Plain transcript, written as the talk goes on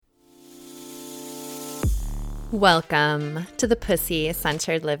Welcome to the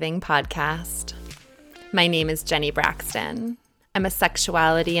Pussy-Centered Living podcast. My name is Jenny Braxton. I'm a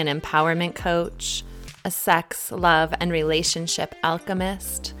sexuality and empowerment coach, a sex, love, and relationship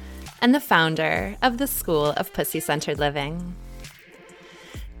alchemist, and the founder of the School of Pussy-Centered Living.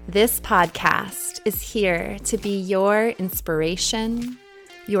 This podcast is here to be your inspiration,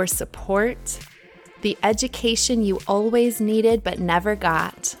 your support, the education you always needed but never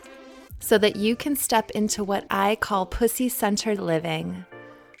got, so that you can step into what I call pussy-centered living,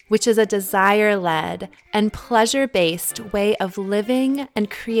 which is a desire-led and pleasure-based way of living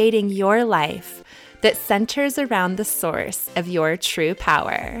and creating your life that centers around the source of your true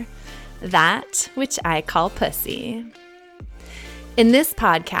power, that which I call pussy. In this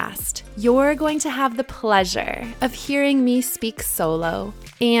podcast, you're going to have the pleasure of hearing me speak solo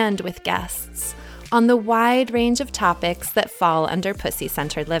and with guests on the wide range of topics that fall under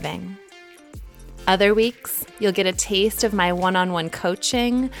pussy-centered living. Other weeks, you'll get a taste of my one-on-one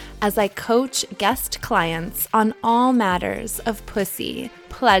coaching as I coach guest clients on all matters of pussy,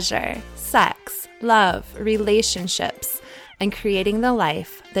 pleasure, sex, love, relationships, and creating the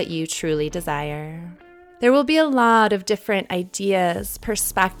life that you truly desire. There will be a lot of different ideas,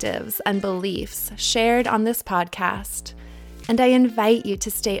 perspectives, and beliefs shared on this podcast, and I invite you to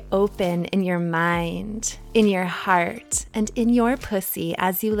stay open in your mind, in your heart, and in your pussy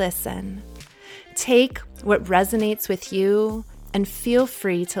as you listen. Take what resonates with you and feel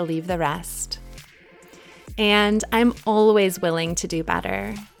free to leave the rest. And I'm always willing to do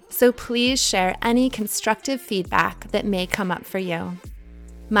better, so please share any constructive feedback that may come up for you.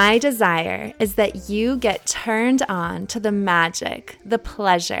 My desire is that you get turned on to the magic, the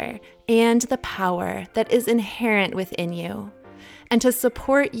pleasure, and the power that is inherent within you, and to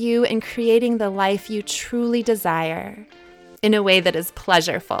support you in creating the life you truly desire in a way that is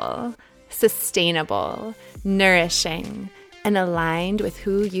pleasureful, sustainable, nourishing, and aligned with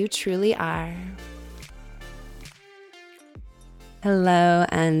who you truly are. Hello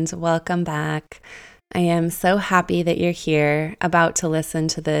and welcome back. I am so happy that you're here, about to listen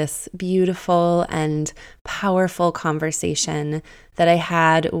to this beautiful and powerful conversation that I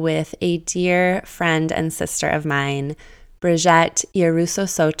had with a dear friend and sister of mine, Brigette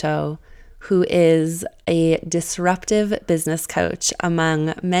Iarrusso, who is a disruptive business coach,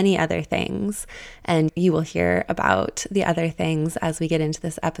 among many other things. And you will hear about the other things as we get into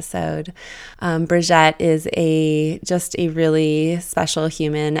this episode. Brigette is just a really special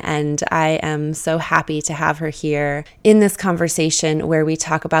human, and I am so happy to have her here in this conversation where we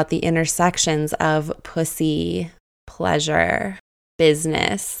talk about the intersections of pussy, pleasure,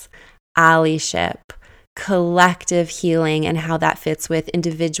 business, allyship, collective healing, and how that fits with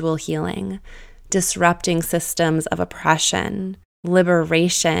individual healing, disrupting systems of oppression,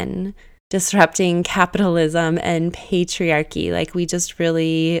 liberation, disrupting capitalism and patriarchy. Like, we just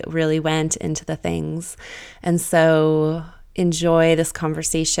really, really went into the things. And so enjoy this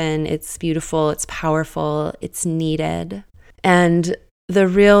conversation. It's beautiful, it's powerful, it's needed. And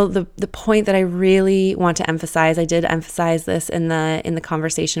the point that I really want to emphasize, I did emphasize this in the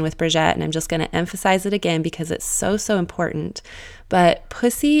conversation with Brigette, and I'm just going to emphasize it again because it's so, so important. But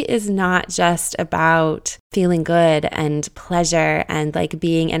pussy is not just about feeling good and pleasure and like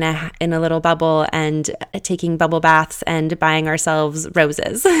being in a little bubble and taking bubble baths and buying ourselves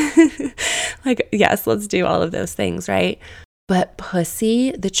roses. Like, yes, let's do all of those things, right? But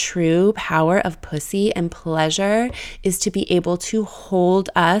pussy, the true power of pussy and pleasure is to be able to hold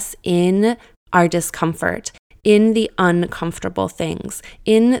us in our discomfort, in the uncomfortable things,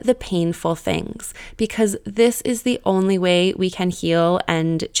 in the painful things, because this is the only way we can heal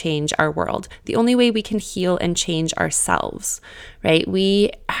and change our world, the only way we can heal and change ourselves, right?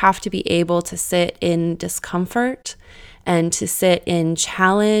 We have to be able to sit in discomfort and to sit in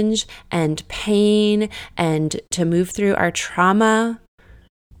challenge and pain and to move through our trauma,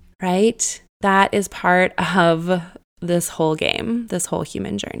 right? That is part of this whole game, this whole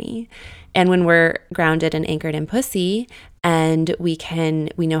human journey. And when we're grounded and anchored in pussy, and we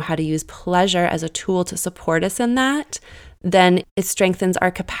know how to use pleasure as a tool to support us in that, then it strengthens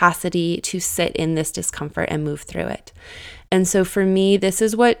our capacity to sit in this discomfort and move through it. And so for me, this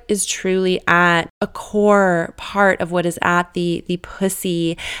is what is truly at a core part of what is at the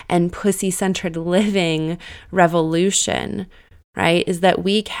pussy and pussy-centered living revolution, right? Is that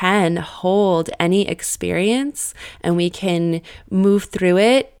we can hold any experience and we can move through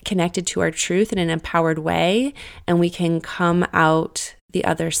it connected to our truth in an empowered way, and we can come out the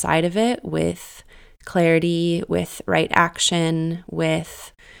other side of it with clarity, with right action,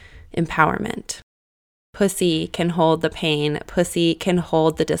 with empowerment. Pussy can hold the pain. Pussy can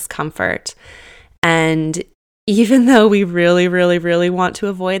hold the discomfort. And even though we really, really, really want to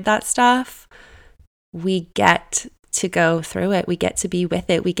avoid that stuff, we get to go through it. We get to be with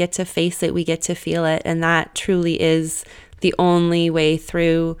it. We get to face it. We get to feel it. And that truly is the only way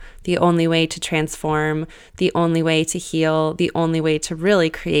through, the only way to transform, the only way to heal, the only way to really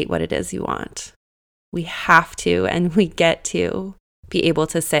create what it is you want. We have to, and we get to be able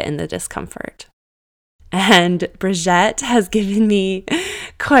to sit in the discomfort. And Brigette has given me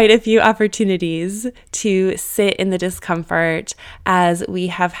quite a few opportunities to sit in the discomfort as we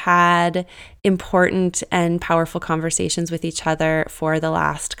have had important and powerful conversations with each other for the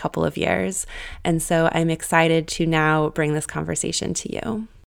last couple of years. And so I'm excited to now bring this conversation to you.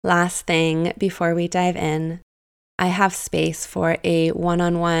 Last thing before we dive in, I have space for a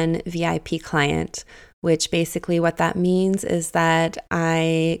one-on-one VIP client, which basically what that means is that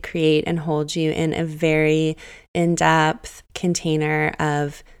I create and hold you in a very in-depth container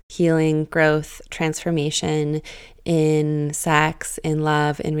of healing, growth, transformation in sex, in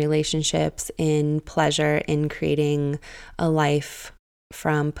love, in relationships, in pleasure, in creating a life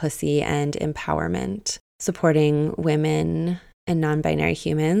from pussy and empowerment, supporting women and non-binary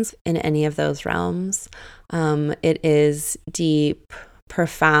humans in any of those realms. It is deep,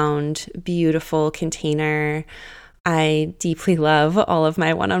 profound, beautiful container. I deeply love all of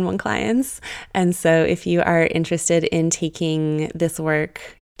my one-on-one clients. And so if you are interested in taking this work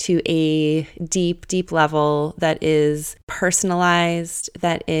to a deep, deep level that is personalized,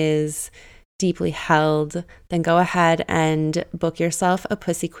 that is deeply held, then go ahead and book yourself a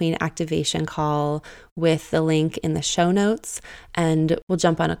Pussy Queen activation call with the link in the show notes, and we'll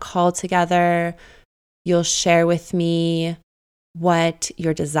jump on a call together. You'll share with me what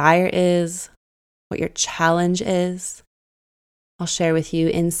your desire is, what your challenge is. I'll share with you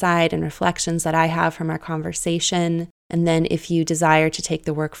insight and reflections that I have from our conversation. And then if you desire to take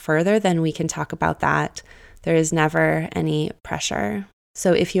the work further, then we can talk about that. There is never any pressure.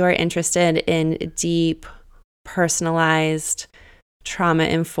 So if you are interested in deep, personalized,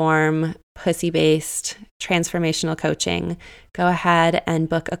 trauma-informed, pussy-based transformational coaching, go ahead and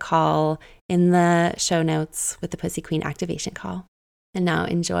book a call in the show notes with the Pussy Queen activation call. And now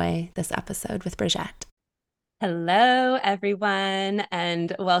enjoy this episode with Brigette. Hello, everyone,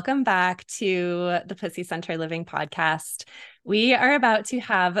 and welcome back to the Pussy Center Living podcast. We are about to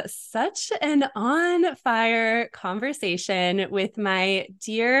have such an on-fire conversation with my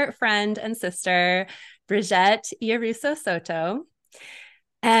dear friend and sister, Brigette Iarrusso Soto.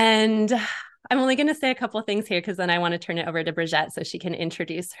 And I'm only going to say a couple of things here because then I want to turn it over to Brigette so she can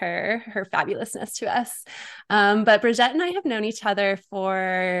introduce her fabulousness to us. But Brigette and I have known each other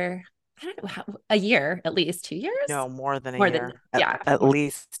for, I don't know, a year, at least 2 years. No, more than a More than, year. yeah. At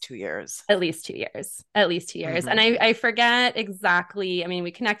least 2 years. At least 2 years. At least 2 years. And Mm-hmm. I forget exactly. I mean,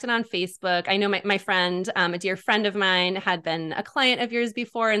 we connected on Facebook. I know my friend, a dear friend of mine, had been a client of yours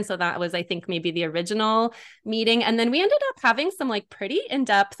before. And so that was, I think, maybe the original meeting. And then we ended up having some like pretty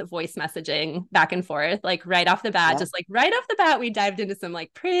in-depth voice messaging back and forth, like right off the bat, Yep. just like right off the bat, we dived into some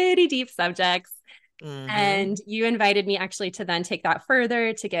like pretty deep subjects. Mm-hmm. And you invited me actually to then take that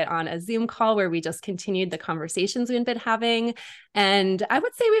further, to get on a Zoom call where we just continued the conversations we've been having. And I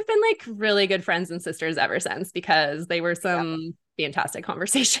would say we've been like really good friends and sisters ever since, because they were Yep. some fantastic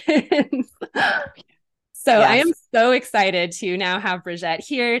conversations. So I am Yes. so excited to now have Brigette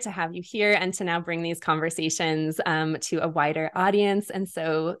here, to have you here, and to now bring these conversations to a wider audience. And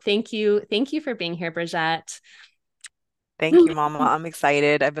so thank you. Thank you for being here, Brigette. Thank you, Mama. I'm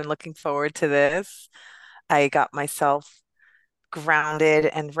excited. I've been looking forward to this. I got myself grounded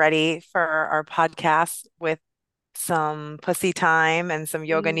and ready for our podcast with some pussy time and some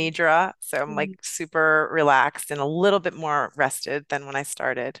yoga nidra. So I'm like super relaxed and a little bit more rested than when I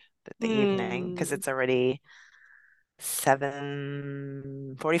started the evening because Mm. it's already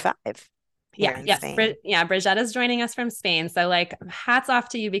 7:45 here Yeah, in yes. Spain. Yeah, Brigitta's joining us from Spain. So like hats off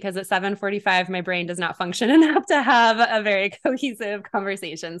to you, because at 7:45 my brain does not function enough to have a very cohesive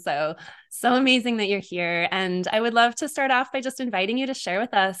conversation. So amazing that you're here. And I would love to start off by just inviting you to share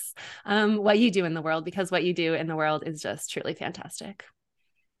with us what you do in the world, because what you do in the world is just truly fantastic.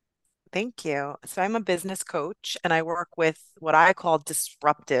 Thank you. So I'm a business coach and I work with what I call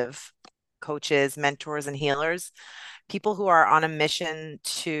disruptive coaches, mentors, and healers, people who are on a mission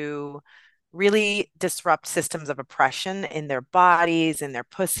to really disrupt systems of oppression in their bodies, in their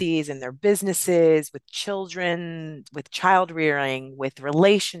pussies, in their businesses, with children, with child rearing, with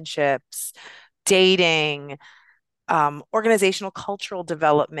relationships, dating, organizational cultural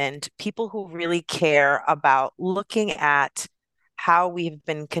development, people who really care about looking at how we've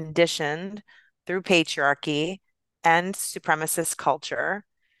been conditioned through patriarchy and supremacist culture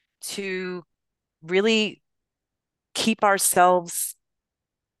to really keep ourselves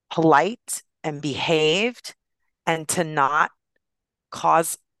polite and behaved and to not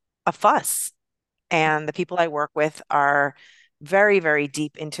cause a fuss. And the people I work with are very, very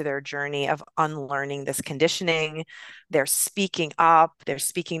deep into their journey of unlearning this conditioning. They're speaking up, they're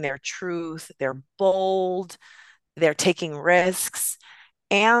speaking their truth, they're bold, they're taking risks.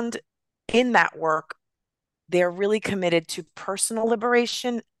 And in that work, they're really committed to personal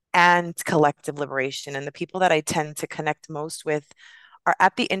liberation and collective liberation. And the people that I tend to connect most with are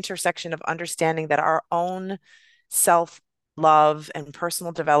at the intersection of understanding that our own self love and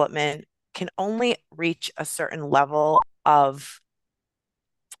personal development can only reach a certain level of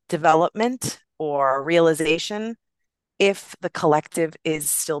development or realization if the collective is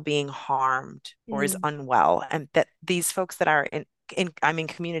still being harmed or is Mm. unwell. And that these folks that are I'm in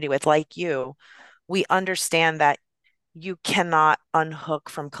community with, like you, we understand that you cannot unhook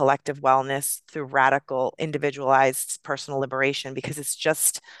from collective wellness through radical, individualized personal liberation because it's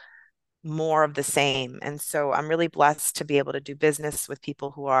just more of the same. And so I'm really blessed to be able to do business with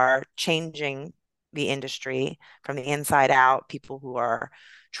people who are changing the industry from the inside out, people who are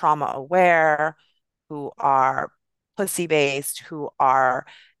trauma aware, who are pussy based, who are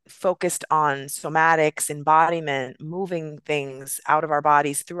focused on somatics, embodiment, moving things out of our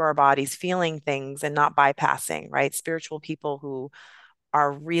bodies, through our bodies, feeling things and not bypassing, right? Spiritual people who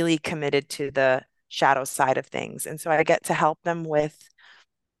are really committed to the shadow side of things. And so I get to help them with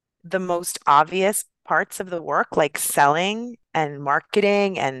the most obvious parts of the work, like selling and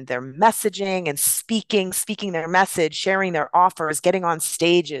marketing and their messaging and speaking their message, sharing their offers, getting on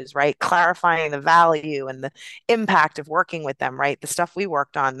stages, right? Clarifying the value and the impact of working with them, right? The stuff we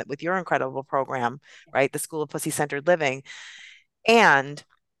worked on with your incredible program, right? The School of Pussy Centered Living. And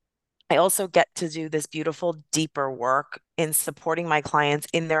I also get to do this beautiful, deeper work in supporting my clients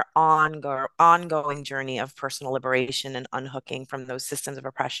in their ongoing journey of personal liberation and unhooking from those systems of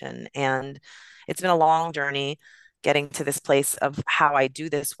oppression. And it's been a long journey getting to this place of how I do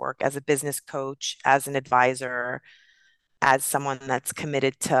this work as a business coach, as an advisor, as someone that's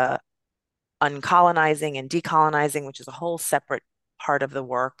committed to uncolonizing and decolonizing, which is a whole separate part of the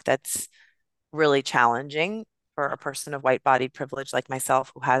work that's really challenging for a person of white bodied privilege like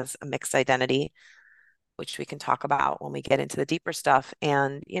myself who has a mixed identity, which we can talk about when we get into the deeper stuff.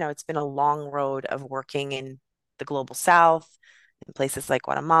 And, it's been a long road of working in the global south, in places like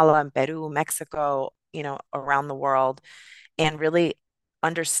Guatemala and Peru, Mexico, around the world, and really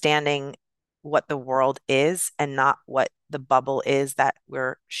understanding what the world is and not what the bubble is that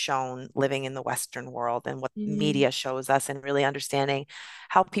we're shown living in the Western world and what Mm. media shows us, and really understanding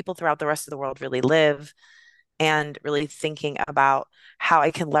how people throughout the rest of the world really live, and really thinking about how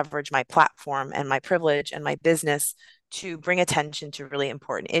I can leverage my platform and my privilege and my business to bring attention to really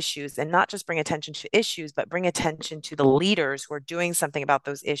important issues, and not just bring attention to issues, but bring attention to the leaders who are doing something about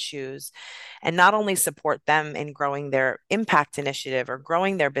those issues, and not only support them in growing their impact initiative or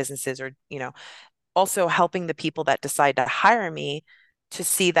growing their businesses, or, also helping the people that decide to hire me to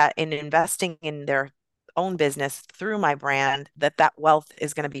see that in investing in their own business through my brand, that wealth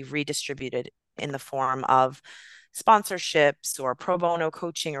is going to be redistributed in the form of sponsorships or pro bono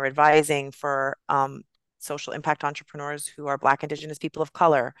coaching or advising for social impact entrepreneurs who are Black, Indigenous people of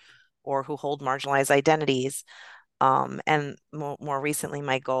color, or who hold marginalized identities. And more recently,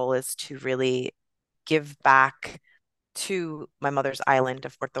 my goal is to really give back to my mother's island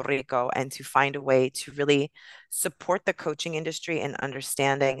of Puerto Rico, and to find a way to really support the coaching industry and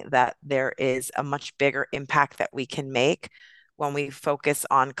understanding that there is a much bigger impact that we can make when we focus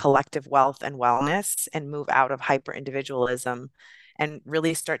on collective wealth and wellness and move out of hyper individualism and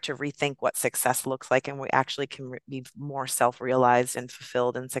really start to rethink what success looks like, and we actually can be more self-realized and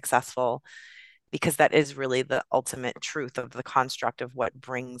fulfilled and successful, because that is really the ultimate truth of the construct of what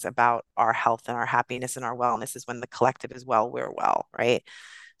brings about our health and our happiness and our wellness, is when the collective is well, we're well, right?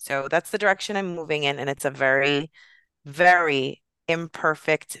 So that's the direction I'm moving in. And it's a very, very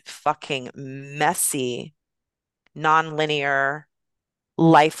imperfect, fucking messy, non-linear,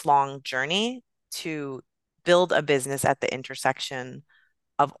 lifelong journey to build a business at the intersection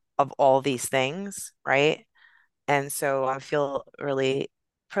of all these things, right? And so I feel really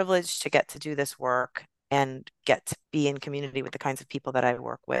privileged to get to do this work and get to be in community with the kinds of people that I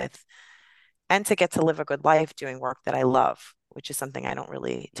work with, and to get to live a good life doing work that I love, which is something I don't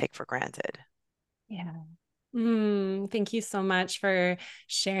really take for granted. Yeah. Thank you so much for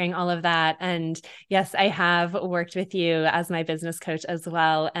sharing all of that. And yes, I have worked with you as my business coach as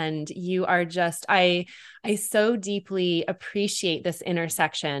well. And you are just, I so deeply appreciate this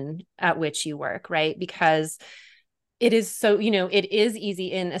intersection at which you work, right? Because it is so, it is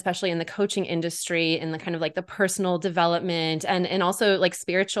easy in, especially in the coaching industry, in the kind of like the personal development and also like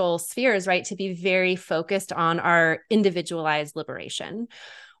spiritual spheres, right, to be very focused on our individualized liberation,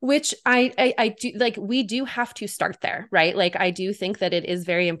 which I do like. We do have to start there, right? Like I do think that it is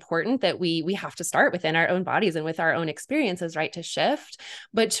very important that we have to start within our own bodies and with our own experiences, right, to shift,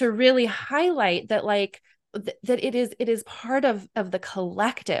 but to really highlight that like that it is part of the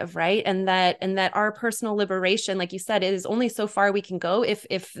collective, right? And that our personal liberation, like you said, it is only so far we can go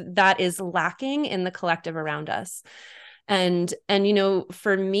if that is lacking in the collective around us. And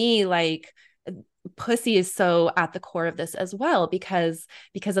for me, like pussy is so at the core of this as well, because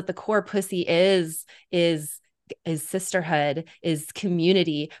at the core, pussy is sisterhood, is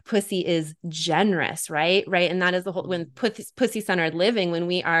community. Pussy is generous, right, and that is the whole, when pussy centered living, when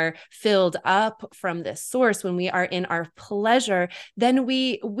we are filled up from this source, when we are in our pleasure, then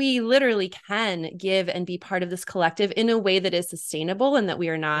we literally can give and be part of this collective in a way that is sustainable and that we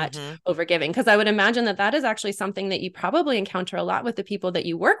are not Hmm. overgiving. Because I would imagine that that is actually something that you probably encounter a lot with the people that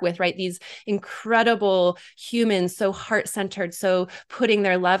you work with, right? These incredible humans, so heart-centered, so putting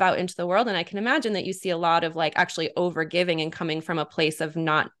their love out into the world. And I can imagine that you see a lot of like actually over giving and coming from a place of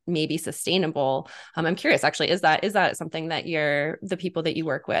not maybe sustainable. I'm curious, actually, is that something that the people that you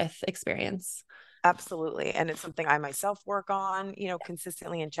work with experience? Absolutely. And it's something I myself work on,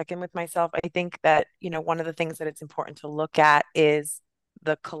 consistently and check in with myself. I think that, one of the things that it's important to look at is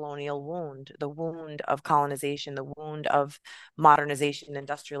the colonial wound, the wound of colonization, the wound of modernization,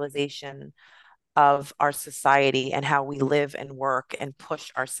 industrialization of our society, and how we live and work and push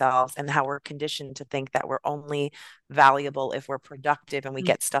ourselves, and how we're conditioned to think that we're only valuable if we're productive and we Mm.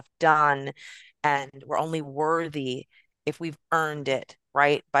 get stuff done, and we're only worthy if we've earned it,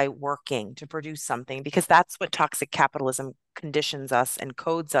 right, by working to produce something, because that's what toxic capitalism conditions us and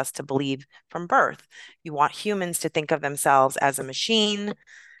codes us to believe from birth. You want humans to think of themselves as a machine.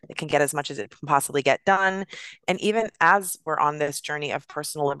 It can get as much as it can possibly get done. And even as we're on this journey of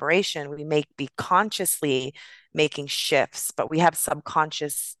personal liberation, we may be consciously making shifts, but we have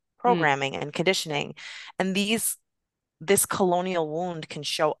subconscious Mm. programming and conditioning. And this colonial wound can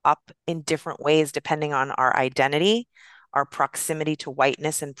show up in different ways depending on our identity, our proximity to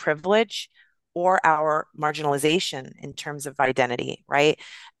whiteness and privilege, or our marginalization in terms of identity, right?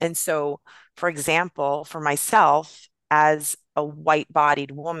 And so, for example, for myself, as a white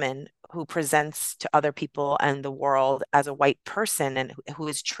bodied woman who presents to other people and the world as a white person, and who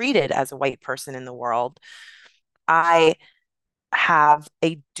is treated as a white person in the world, I have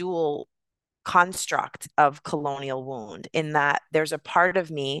a dual construct of colonial wound, in that there's a part of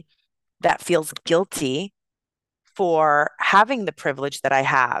me that feels guilty for having the privilege that I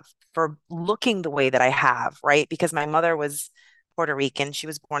have, for looking the way that I have, right? Because my mother was Puerto Rican. She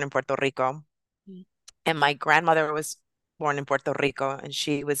was born in Puerto Rico. Mm. And my grandmother was born in Puerto Rico. And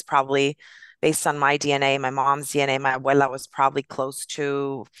she was probably, based on my DNA, my mom's DNA, my abuela was probably close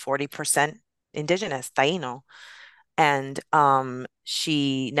to 40% indigenous, Taino. And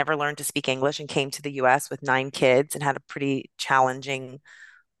she never learned to speak English and came to the US with 9 kids and had a pretty challenging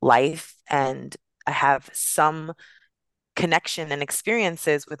life. And I have some connection and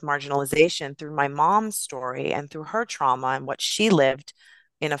experiences with marginalization through my mom's story and through her trauma and what she lived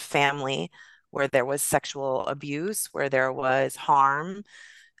in a family where there was sexual abuse, where there was harm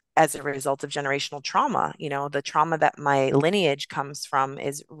as a result of generational trauma. The trauma that my lineage comes from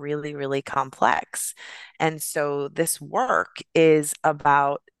is really, really complex. And so this work is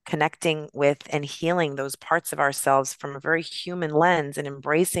about connecting with and healing those parts of ourselves from a very human lens and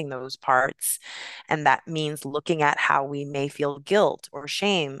embracing those parts. And that means looking at how we may feel guilt or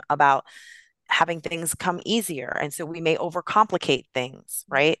shame about having things come easier. And so we may overcomplicate things,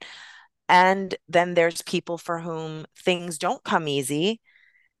 right? And then there's people for whom things don't come easy,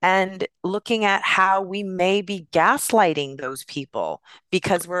 and looking at how we may be gaslighting those people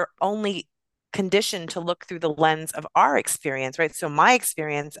because we're only conditioned to look through the lens of our experience, right? So my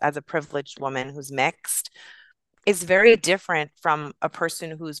experience as a privileged woman who's mixed is very different from a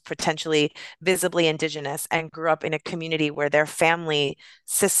person who's potentially visibly indigenous and grew up in a community where their family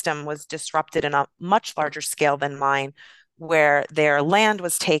system was disrupted in a much larger scale than mine, where their land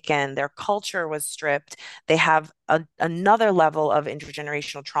was taken, their culture was stripped. They have another level of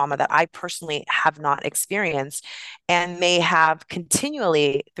intergenerational trauma that I personally have not experienced, and may have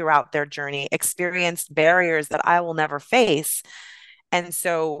continually throughout their journey experienced barriers that I will never face. And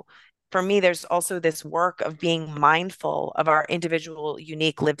so for me, there's also this work of being mindful of our individual,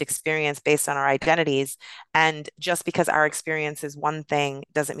 unique lived experience based on our identities. And just because our experience is one thing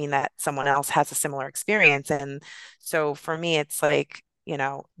doesn't mean that someone else has a similar experience. And so for me, it's like,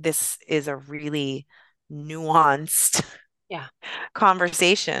 this is a really nuanced Yeah.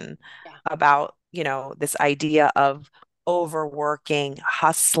 conversation Yeah. about, this idea of overworking,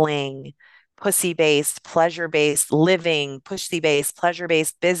 hustling, pussy-based, pleasure-based living, pussy-based,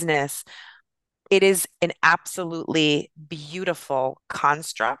 pleasure-based business. It is an absolutely beautiful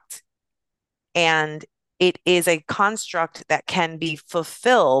construct. And it is a construct that can be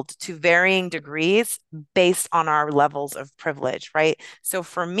fulfilled to varying degrees based on our levels of privilege, right? So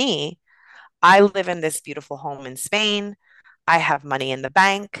for me, I live in this beautiful home in Spain. I have money in the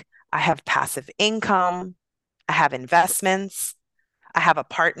bank. I have passive income. I have investments. I have a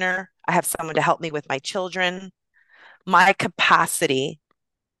partner. I have someone to help me with my children. My capacity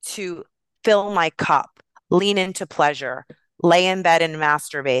to fill my cup, lean into pleasure, lay in bed and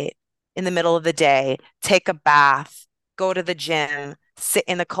masturbate in the middle of the day, take a bath, go to the gym, sit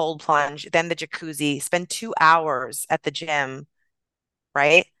in the cold plunge, then the jacuzzi, spend 2 hours at the gym,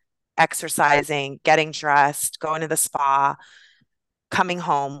 right? Exercising, getting dressed, going to the spa, coming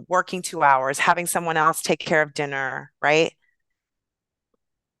home, working 2 hours, having someone else take care of dinner, right?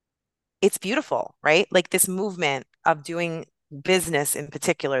 It's beautiful, right? Like this movement of doing business in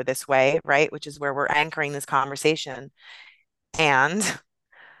particular this way, right? Which is where we're anchoring this conversation. And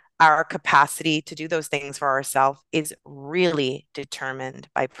our capacity to do those things for ourselves is really determined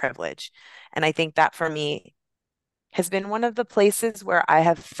by privilege. And I think that for me has been one of the places where I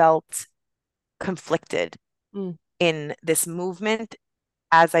have felt conflicted Mm, in this movement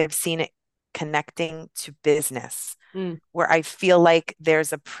as I've seen it connecting to business, mm, where I feel like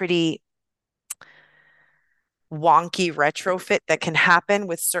there's a pretty wonky retrofit that can happen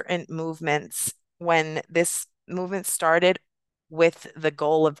with certain movements when this movement started with the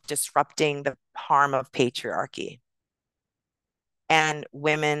goal of disrupting the harm of patriarchy and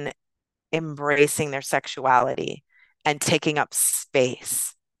women embracing their sexuality and taking up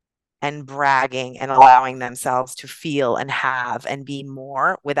space and bragging and allowing themselves to feel and have and be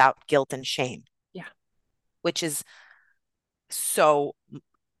more without guilt and shame, yeah. which is so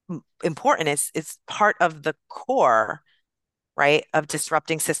important. It's part of the core, right, of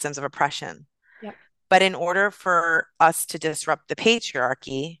disrupting systems of oppression. Yep. But in order for us to disrupt the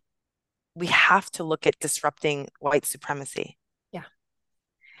patriarchy, we have to look at disrupting white supremacy. Yeah.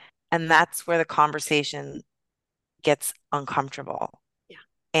 And that's where the conversation gets uncomfortable Yeah.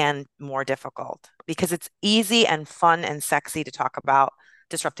 and more difficult because it's easy and fun and sexy to talk about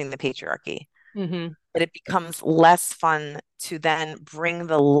disrupting the patriarchy. Mm-hmm. But it becomes less fun to then bring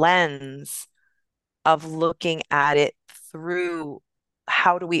the lens of looking at it through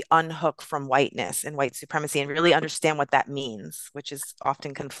how do we unhook from whiteness and white supremacy and really understand what that means, which is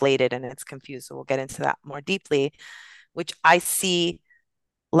often conflated and it's confused. So we'll get into that more deeply, which I see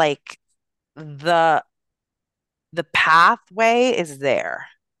like the the pathway is there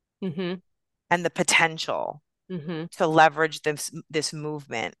Mm-hmm. and the potential Mm-hmm. to leverage this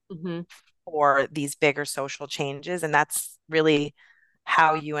movement Mm-hmm. for these bigger social changes. And that's really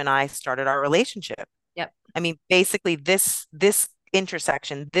how you and I started our relationship. Yep. I mean, basically this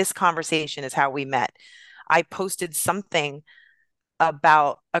intersection, this conversation is how we met. I posted something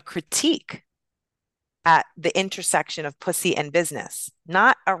about a critique at the intersection of pussy and business,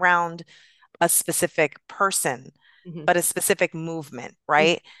 not around a specific person, Mm-hmm. but a specific movement,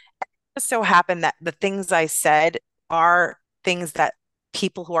 right? It just so happened that the things I said are things that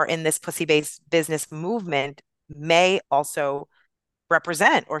people who are in this pussy-based business movement may also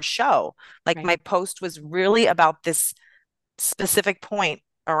represent or show. Like Right. my post was really about this specific point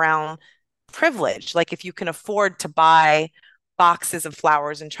around privilege. Like if you can afford to buy boxes of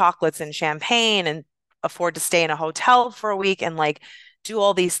flowers and chocolates and champagne and afford to stay in a hotel for a week and like do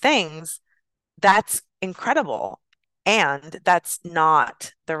all these things, that's incredible. And that's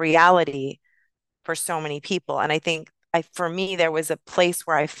not the reality for so many people. And I think for me, there was a place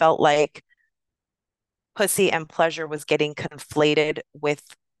where I felt like pussy and pleasure was getting conflated with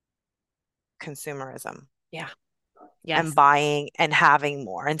consumerism Yeah. and Yes. buying and having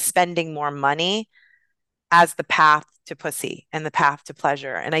more and spending more money as the path to pussy and the path to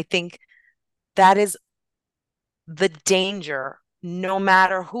pleasure. And I think that is the danger, no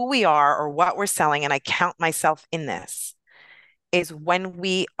matter who we are or what we're selling. And I count myself in this, is when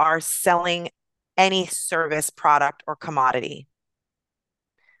we are selling any service, product, or commodity.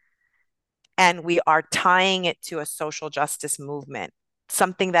 And we are tying it to a social justice movement,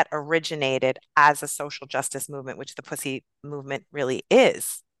 something that originated as a social justice movement, which the pussy movement really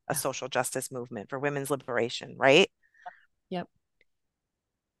is a Yeah. social justice movement for women's liberation, right? Yep.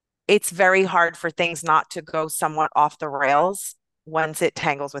 It's very hard for things not to go somewhat off the rails once it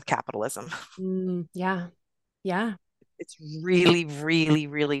tangles with capitalism. Yeah. Yeah. It's really, really,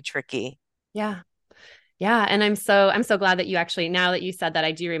 really tricky. Yeah. Yeah, and I'm so glad that you actually, now that you said that,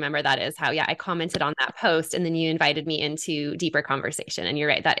 I do remember that is how, yeah, I commented on that post and then you invited me into deeper conversation. And you're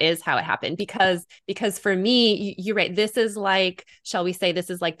right, that is how it happened because for me, you're right, this is like, shall we say,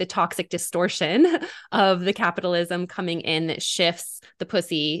 this is like the toxic distortion of the capitalism coming in that shifts the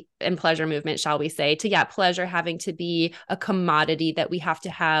pussy and pleasure movement, shall we say, to, yeah, pleasure having to be a commodity that we have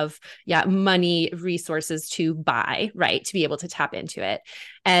to have, yeah, money, resources to buy, right, to be able to tap into it.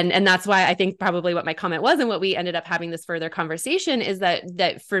 And that's why I think probably what my comment was and what we ended up having this further conversation is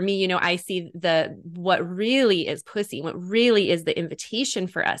that for me, I see the what really is pussy, what really is the invitation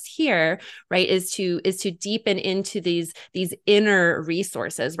for us here, right, is to deepen into these inner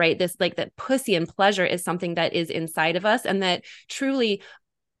resources, right? This, like, that pussy and pleasure is something that is inside of us, and that truly,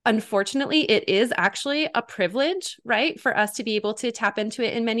 unfortunately, it is actually a privilege, right, for us to be able to tap into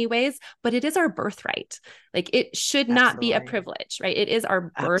it in many ways, but it is our birthright. Like, it should not be a Absolutely. privilege, right? It is our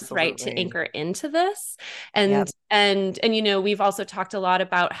birthright to Absolutely. anchor into this. And Yep. we've also talked a lot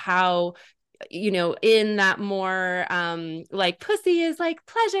about how, in that more like pussy is like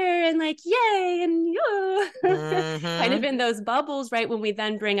pleasure and like yay and kind of Hmm. in those bubbles, right? When we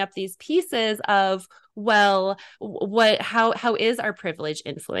then bring up these pieces of, well, what how is our privilege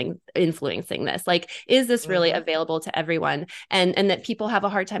influencing this? Like, is this really Hmm. available to everyone? And that people have a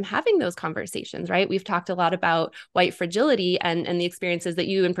hard time having those conversations, right? We've talked a lot about white fragility and the experiences that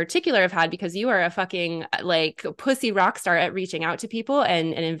you in particular have had, because you are a fucking like pussy rock star at reaching out to people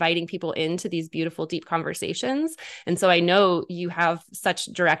and inviting people into these beautiful deep conversations. And so I know you have such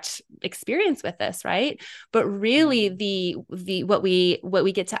direct experience with this, right? But really, Hmm. the what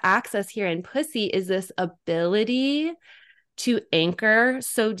we get to access here in pussy is this ability to anchor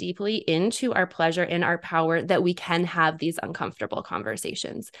so deeply into our pleasure and our power that we can have these uncomfortable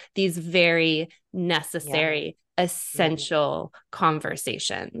conversations, these very Yeah. necessary, Yeah. essential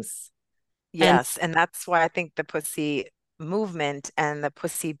conversations. And Yes. And that's why I think the pussy movement and the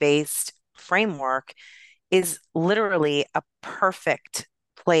pussy based framework is literally a perfect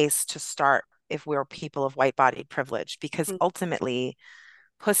place to start if we're people of white bodied privilege, because ultimately,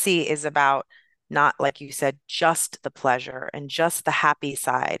 pussy is about not, like you said, just the pleasure and just the happy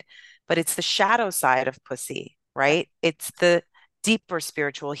side, but it's the shadow side of pussy, yeah, right? It's the deeper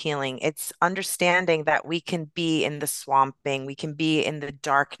spiritual healing. It's understanding that we can be in the swamping, we can be in the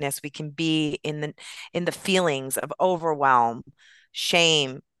darkness, we can be in the feelings of overwhelm,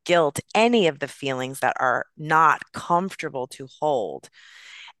 shame, guilt, any of the feelings that are not comfortable to hold.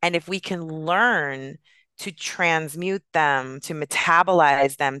 And if we can learn to transmute them, to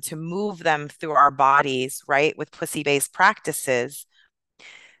metabolize them, to move them through our bodies, right, with pussy based practices,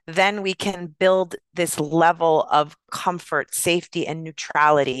 then we can build this level of comfort, safety, and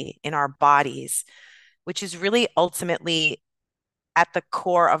neutrality in our bodies, which is really ultimately at the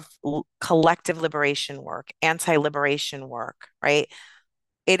core of collective liberation work, anti liberation work, right?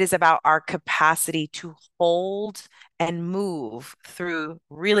 It is about our capacity to hold and move through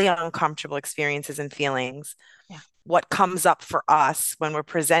really uncomfortable experiences and feelings. yeah, What comes up for us when we're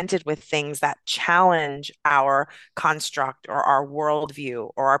presented with things that challenge our construct or our worldview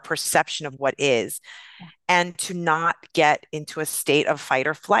or our perception of what is, yeah, and to not get into a state of fight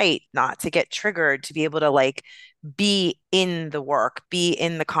or flight, not to get triggered, to be able to like be in the work, be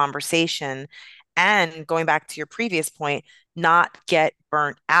in the conversation. And going back to your previous point, not get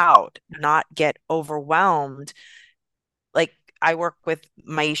burnt out, not get overwhelmed. Like, I work with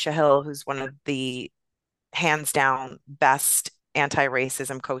Maisha Hill, who's one of the hands down best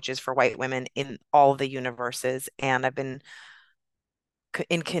anti-racism coaches for white women in all the universes. And I've been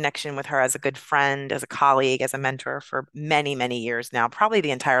in connection with her as a good friend, as a colleague, as a mentor for many, many years now, probably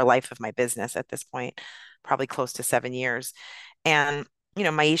the entire life of my business at this point, probably close to 7 years. And,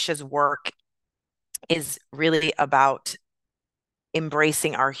 Maisha's work is really about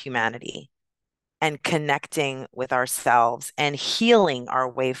embracing our humanity and connecting with ourselves and healing our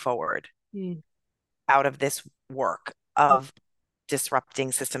way forward mm, out of this work of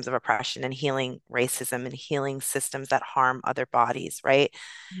disrupting systems of oppression and healing racism and healing systems that harm other bodies, right?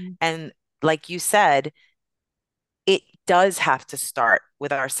 mm, And like you said, it does have to start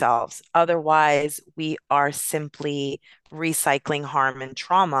with ourselves. Otherwise, we are simply recycling harm and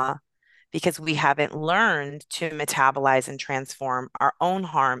trauma because we haven't learned to metabolize and transform our own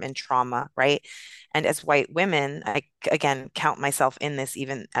harm and trauma, right? And as white women, I again count myself in this,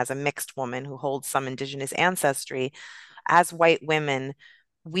 even as a mixed woman who holds some indigenous ancestry. As white women,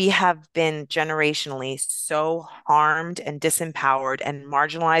 we have been generationally so harmed and disempowered and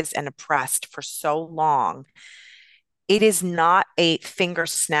marginalized and oppressed for so long. It is not a finger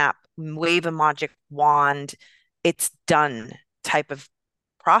snap, wave a magic wand, it's done type of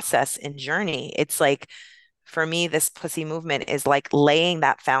process and journey. It's like, for me, this pussy movement is like laying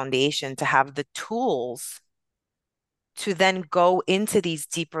that foundation to have the tools to then go into these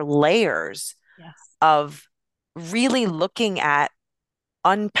deeper layers Yes. of really looking at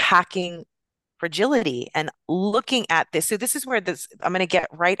unpacking fragility and looking at this. So this is where this I'm going to get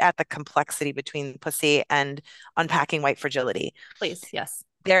right at the complexity between pussy and unpacking white fragility. Please. Yes.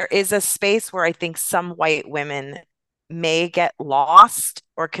 There is a space where I think some white women may get lost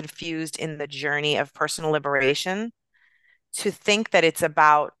or confused in the journey of personal liberation to think that it's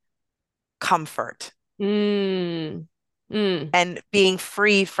about comfort Mm. Mm. and being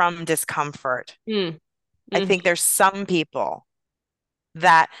free from discomfort. Mm. I Mm. think there's some people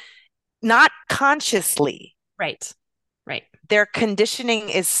that, not consciously, Right. Right. their conditioning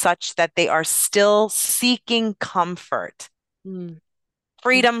is such that they are still seeking comfort, Mm.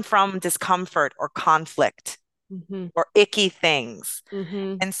 freedom from discomfort or conflict Mm-hmm. or icky things.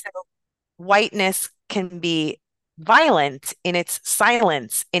 Mm-hmm. And so whiteness can be violent in its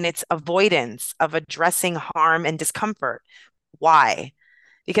silence, in its avoidance of addressing harm and discomfort. Why?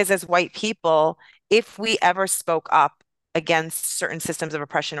 Because as white people, if we ever spoke up against certain systems of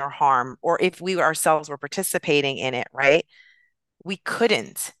oppression or harm, or if we ourselves were participating in it, right? We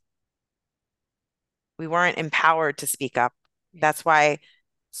couldn't. We weren't empowered to speak up. Right. That's why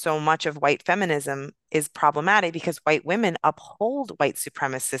so much of white feminism is problematic because white women uphold white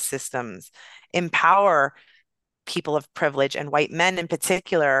supremacist systems, empower people of privilege, and white men in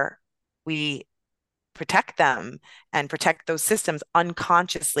particular. We protect them and protect those systems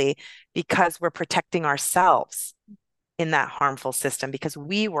unconsciously because we're protecting ourselves in that harmful system because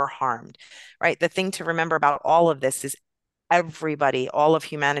we were harmed, right? The thing to remember about all of this is everybody, all of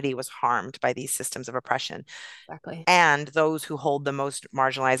humanity was harmed by these systems of oppression. Exactly. And those who hold the most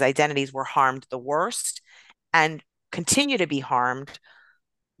marginalized identities were harmed the worst and continue to be harmed,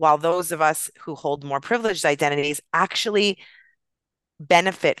 while those of us who hold more privileged identities actually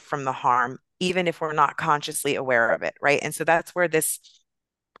benefit from the harm, even if we're not consciously aware of it, right? And so that's where this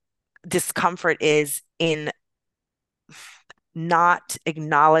discomfort is in not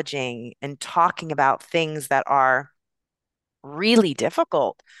acknowledging and talking about things that are really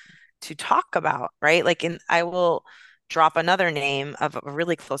difficult to talk about, right? Like I will drop another name of a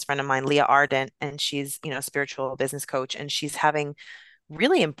really close friend of mine, Leah Ardent, and she's, a spiritual business coach, and she's having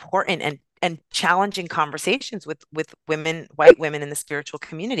really important and challenging conversations with women, white women in the spiritual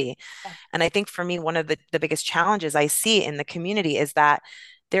community. Yeah. And I think for me, one of the biggest challenges I see in the community is that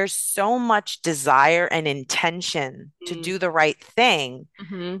there's so much desire and intention to Mm. do the right thing,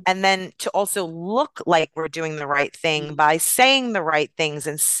 Mm-hmm. and then to also look like we're doing the right thing by saying the right things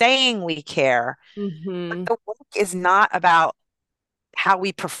and saying we care. But Mm-hmm. the work is not about how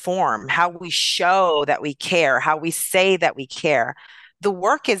we perform, how we show that we care, how we say that we care. The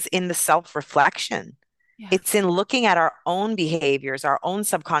work is in the self-reflection. Yeah. It's in looking at our own behaviors, our own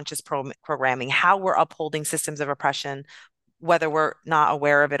subconscious programming, how we're upholding systems of oppression, whether we're not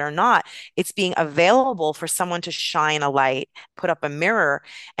aware of it or not. It's being available for someone to shine a light, put up a mirror,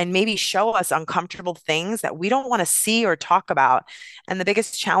 and maybe show us uncomfortable things that we don't want to see or talk about. And the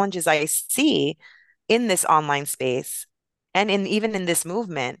biggest challenges I see in this online space and even in this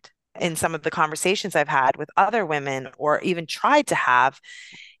movement, Yeah. in some of the conversations I've had with other women or even tried to have,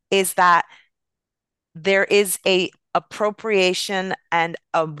 is that there is a appropriation and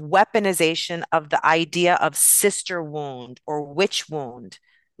a weaponization of the idea of sister wound or witch wound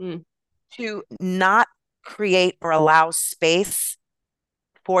Mm. to not create or allow space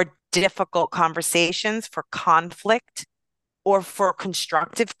for difficult conversations, for conflict, or for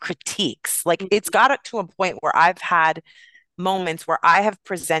constructive critiques. Like it's Mm. got it to a point where I've had moments where I have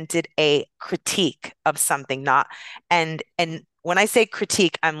presented a critique of something, not and when I say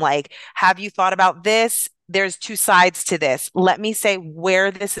critique, I'm like, have you thought about this? There's two sides to this. Let me say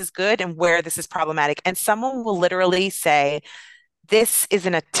where this is good and where this is problematic. And someone will literally say, this is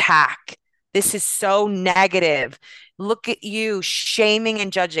an attack. This is so negative. Look at you shaming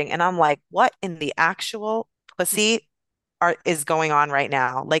and judging. And I'm like, what in the actual pussy is going on right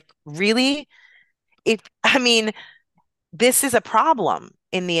now? Like, really? I mean, this is a problem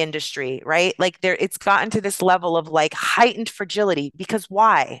in the industry, right? Like it's gotten to this level of like heightened fragility because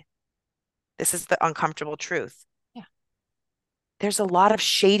why? This is the uncomfortable truth. Yeah. There's a lot of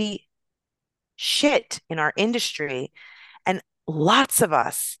shady shit in our industry, and lots of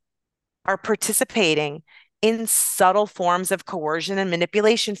us are participating in subtle forms of coercion and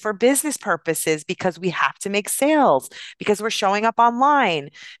manipulation for business purposes because we have to make sales, because we're showing up online,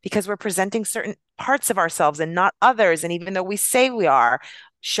 because we're presenting certain parts of ourselves and not others. And even though we say we are,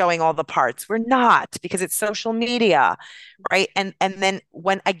 showing all the parts. We're not, because it's social media, right? And then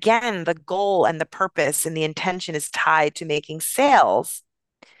when again the goal and the purpose and the intention is tied to making sales,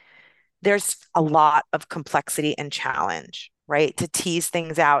 there's a lot of complexity and challenge, right? To tease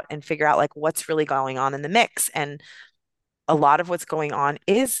things out and figure out like what's really going on in the mix. And a lot of what's going on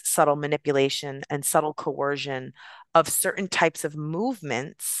is subtle manipulation and subtle coercion of certain types of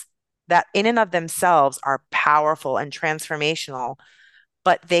movements that in and of themselves are powerful and transformational,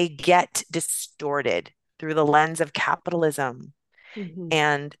 but they get distorted through the lens of capitalism. Mm-hmm.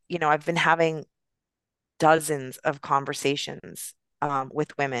 And, I've been having dozens of conversations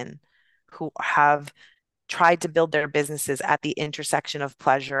with women who have tried to build their businesses at the intersection of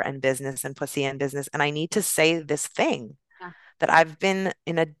pleasure and business and pussy and business. And I need to say this thing Yeah. that I've been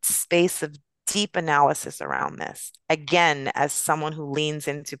in a space of deep analysis around this. Again, as someone who leans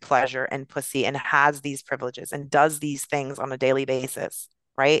into pleasure and pussy and has these privileges and does these things on a daily basis,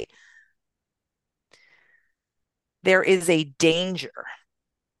 right? There is a danger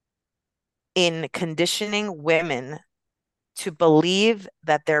in conditioning women to believe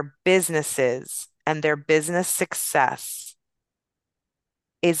that their businesses and their business success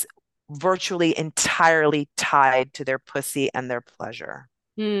is virtually entirely tied to their pussy and their pleasure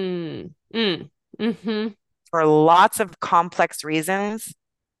Mm. Mm. Mm-hmm. for lots of complex reasons.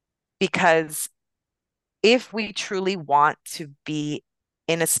 Because if we truly want to be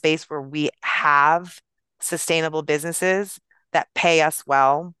in a space where we have sustainable businesses that pay us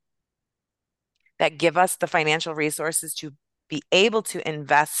well, that give us the financial resources to be able to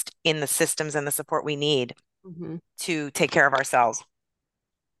invest in the systems and the support we need Mm-hmm. to take care of ourselves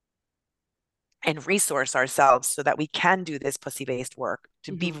and resource ourselves so that we can do this pussy based work,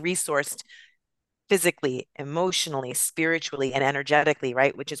 to be Mm-hmm. resourced physically, emotionally, spiritually, and energetically,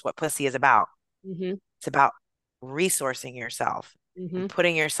 right? Which is what pussy is about. Mm-hmm. It's about resourcing yourself Mm-hmm. and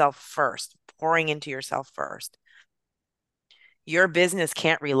putting yourself first, pouring into yourself first. Your business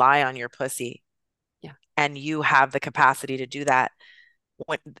can't rely on your pussy, Yeah. and you have the capacity to do that.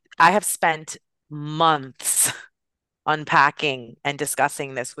 When I have spent months unpacking and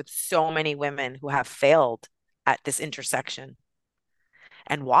discussing this with so many women who have failed at this intersection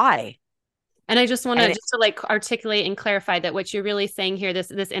and why. And I just want to And just to like articulate and clarify that what you're really saying here,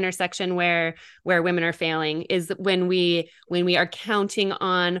 this intersection where women are failing, is when we are counting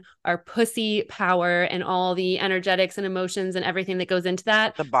on our pussy power and all the energetics and emotions and everything that goes into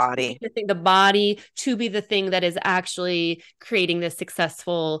that, the body. the body to be the thing that is actually creating this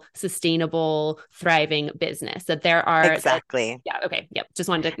successful, sustainable, thriving business. That there are that Exactly. yeah, okay, yep. Just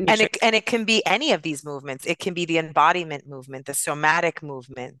wanted to make And sure. it can be any of these movements. It can be the embodiment movement, the somatic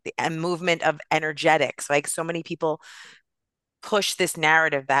movement, the movement of energetics. Like so many people push this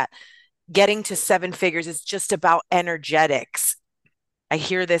narrative that getting to seven figures is just about energetics. I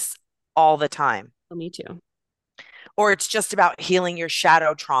hear this all the time. Oh, me too. Or it's just about healing your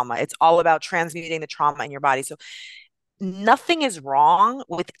shadow trauma. It's all about transmuting the trauma in your body. So nothing is wrong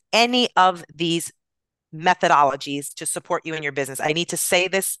with any of these methodologies to support you in your business. I need to say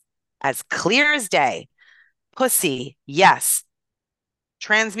this as clear as day. Pussy, yes.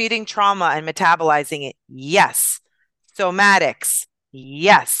 Transmuting trauma and metabolizing it, yes. Somatics,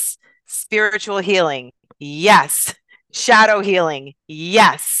 yes. Spiritual healing, yes. Shadow healing,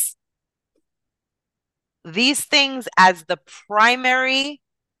 yes. These things as the primary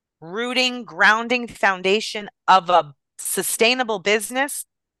rooting, grounding foundation of a sustainable business,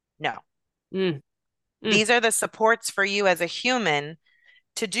 no. Mm, mm, These are the supports for you as a human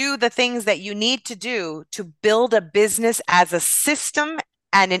to do the things that you need to do to build a business as a system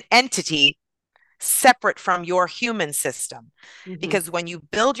and an entity separate from your human system. mm-hmm. Because when you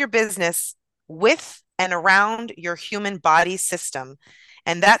build your business with and around your human body system,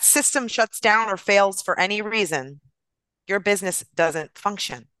 and that system shuts down or fails for any reason, your business doesn't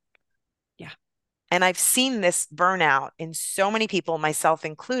function. Yeah. And I've seen this burnout in so many people, myself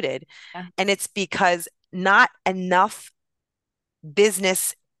included. Yeah. And it's because not enough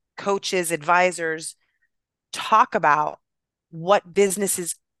business coaches, advisors talk about what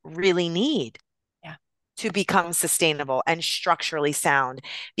businesses really need Yeah. to become sustainable and structurally sound,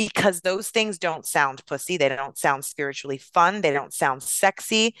 because those things don't sound pussy. They don't sound spiritually fun. They don't sound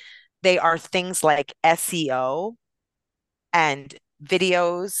sexy. They are things like SEO and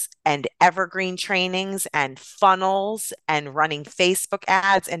videos and evergreen trainings and funnels and running Facebook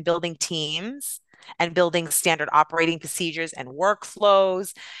ads and building teams and building standard operating procedures and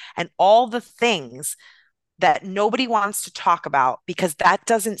workflows and all the things that nobody wants to talk about because that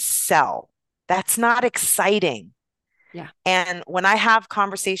doesn't sell. That's not exciting. Yeah. And when I have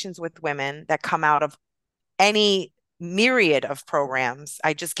conversations with women that come out of any myriad of programs.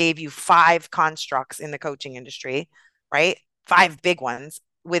 I just gave you five constructs in the coaching industry, right? Five big ones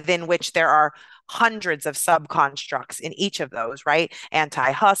within which there are hundreds of sub constructs in each of those, right?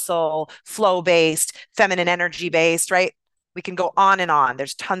 Anti hustle, flow based, feminine energy based, right? We can go on and on.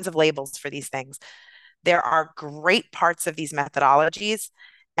 There's tons of labels for these things. There are great parts of these methodologies,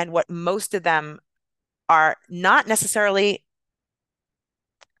 and what most of them are not necessarily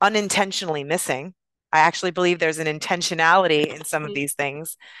unintentionally missing. I actually believe there's an intentionality in some of these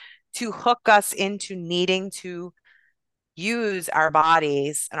things to hook us into needing to use our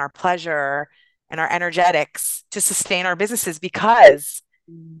bodies and our pleasure and our energetics to sustain our businesses, because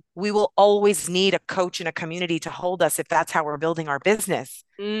we will always need a coach and a community to hold us if that's how we're building our business.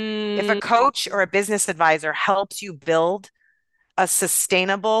 If a Mm, coach or a business advisor helps you build a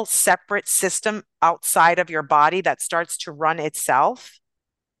sustainable, separate system outside of your body that starts to run itself,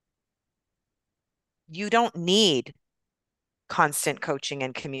 you don't need constant coaching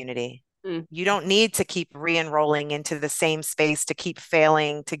and community. mm, You don't need to keep re-enrolling into the same space to keep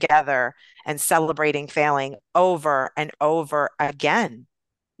failing together and celebrating failing over and over again.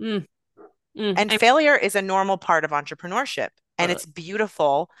 mm, mm. And failure is a normal part of entrepreneurship. And Totally. it's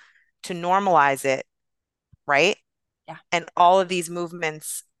beautiful to normalize it, right? Yeah. And all of these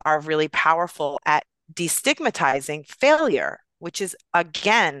movements are really powerful at destigmatizing failure, which is,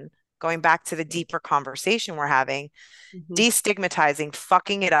 again, going back to the deeper conversation we're having, Mhm. destigmatizing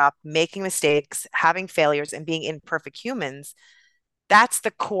fucking it up, making mistakes, having failures, and being imperfect humans. That's the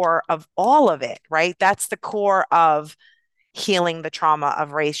core of all of it, right? That's the core of healing the trauma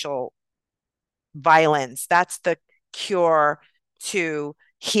of racial violence. That's the cure to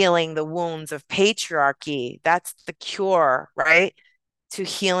healing the wounds of patriarchy. That's the cure, right? To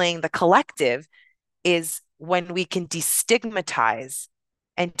healing the collective, is when we can destigmatize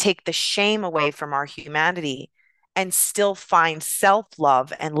and take the shame away from our humanity and still find self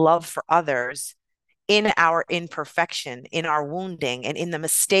love and love for others in our imperfection, in our wounding, and in the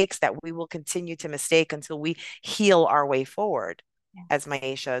mistakes that we will continue to mistake until we heal our way forward, Yeah. as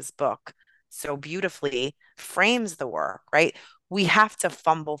Maisha's book so beautifully frames the work, right? We have to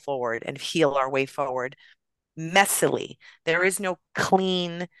fumble forward and heal our way forward messily. There is no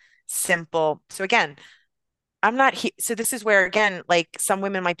clean, simple. So again, I'm not here. So this is where, again, like some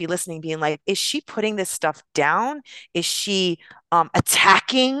women might be listening, being like, is she putting this stuff down? Is she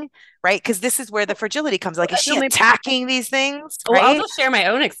attacking? Right? Because this is where the fragility comes. Like, is she So maybe, attacking these things? well, I'll Right? just share my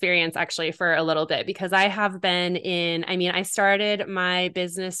own experience actually for a little bit because I have been in, I mean, I started my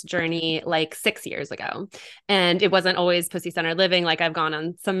business journey like 6 years ago, and it wasn't always pussy centered living. Like I've gone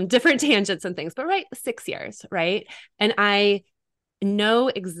on some different tangents and things, but right, 6 years, right? And I know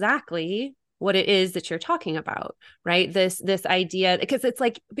exactly what it is that you're talking about, right? This idea, because it's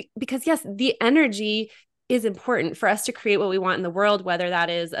like, because yes, the energy is important for us to create what we want in the world, whether that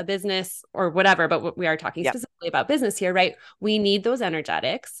is a business or whatever, but we are talking Yep. specifically about business here, right? We need those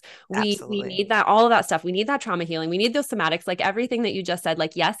energetics. We Absolutely. need that, all of that stuff. We need that trauma healing. We need those somatics, like everything that you just said,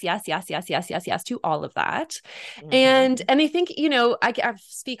 like yes, yes, yes, yes, yes, yes, yes to all of that. Hmm. And I think, I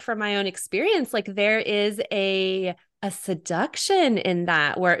speak from my own experience, like there is a seduction in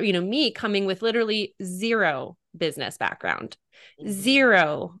that where, me coming with literally zero business background, Hmm.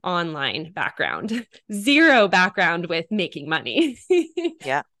 zero online background, zero background with making money.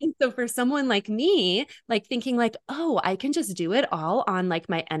 Yeah. And so for someone like me, like thinking like, oh, I can just do it all on like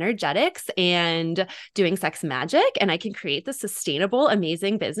my energetics and doing sex magic, and I can create this sustainable,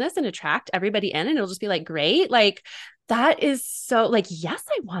 amazing business and attract everybody in, and it'll just be like great. Like that is so like, yes,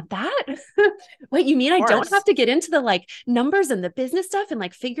 I want that. What you mean? Of I don't have course. to get into the like numbers and the business stuff and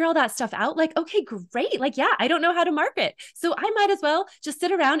like figure all that stuff out. Like, okay, great. Like, yeah, I don't know how to market. So I might as well just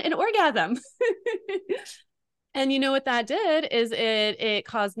sit around and orgasm. And you know what that did is it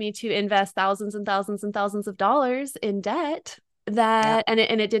caused me to invest thousands and thousands and thousands of dollars in debt, Yeah. and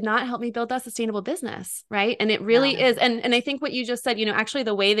it did not help me build that sustainable business, right? And it really No. is. And I think what you just said, actually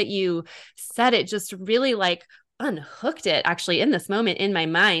the way that you said it just really like unhooked it actually in this moment in my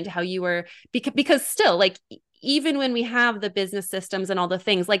mind, how you were, because still like even when we have the business systems and all the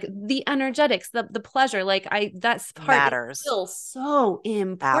things, like the energetics, the pleasure, like that's part is Matters. still so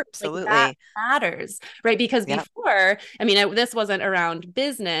important. Like that Absolutely. matters, right? Because Yep. before, I mean, this wasn't around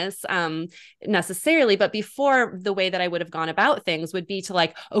business necessarily, but before, the way that I would have gone about things would be to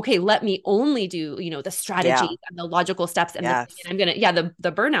like, okay, let me only do, the Yeah. strategies and the logical steps and the thing. Yes. And I'm gonna, yeah,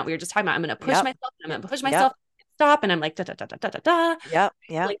 the burnout we were just talking about. I'm gonna push Yep. myself. I'm gonna push Yep. myself. stop. And I'm like, da, da, da, da, da, da, da. Yep.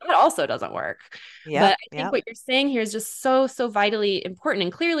 Yep. Like that also doesn't work. But Yep. I think Yep. what you're saying here is just so, so vitally important.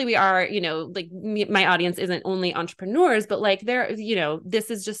 And clearly we are, like my audience isn't only entrepreneurs, but like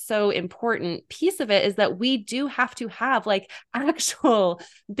this is just so important piece of it is that we do have to have like actual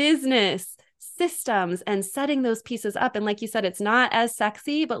business systems and setting those pieces up. And like you said, it's not as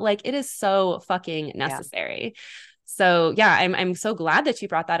sexy, but like it is so fucking Yeah. necessary. So yeah, I'm so glad that you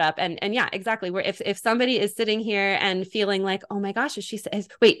brought that up. And yeah, exactly. Where if somebody is sitting here and feeling like, oh my gosh, she says,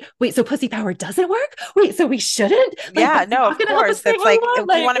 wait, so pussy power doesn't work? Wait, so we shouldn't? Like Yeah. that's No, not of gonna help us course. stay That's where we like want.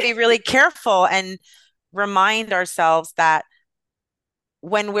 we want to Like be really careful and remind ourselves that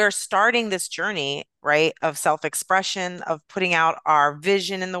when we're starting this journey, right, of self-expression, of putting out our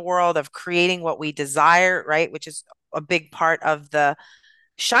vision in the world, of creating what we desire, right, which is a big part of the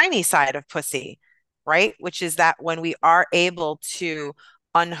shiny side of pussy, right? Which is that when we are able to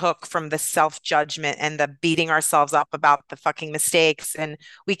unhook from the self judgment and the beating ourselves up about the fucking mistakes, and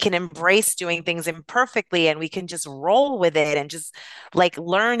we can embrace doing things imperfectly and we can just roll with it and just like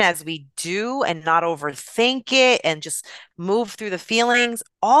learn as we do and not overthink it and just move through the feelings.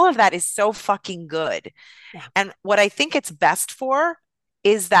 All of that is so fucking good. yeah. And what I think it's best for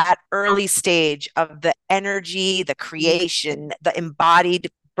is that early stage of the energy, the creation, the embodied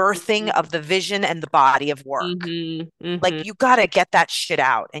birthing Mm-hmm. of the vision and the body of work. Mm-hmm. Like Mm-hmm. you got to get that shit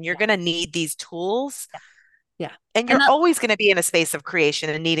out and you're Yeah. going to need these tools Yeah. Yeah. and And you're that always going to be in a space of creation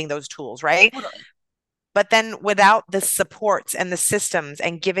and needing those tools, right? totally. But then without the supports and the systems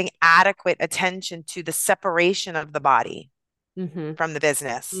and giving adequate attention to the separation of the body Mm-hmm. from the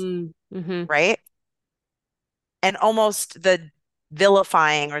business, Mm-hmm. right? And almost the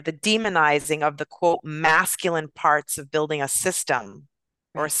vilifying or the demonizing of the quote masculine parts of building a system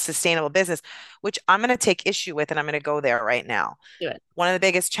or a Right. sustainable business, which I'm going to take issue with and I'm going to go there right now. Do it. One of the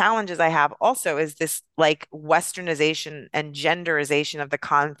biggest challenges I have also is this like westernization and genderization of the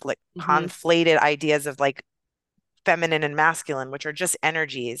Mm-hmm. conflated ideas of like feminine and masculine, which are just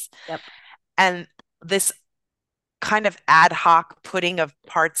energies. Yep. And this kind of ad hoc putting of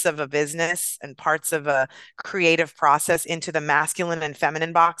parts of a business and parts of a creative process into the masculine and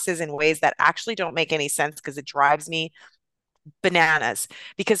feminine boxes in ways that actually don't make any sense because it drives me bananas.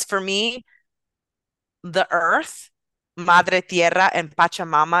 Because for me, the earth, Madre Tierra and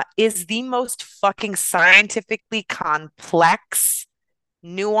Pachamama, is the most fucking scientifically complex,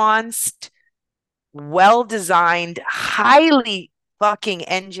 nuanced, well designed, highly fucking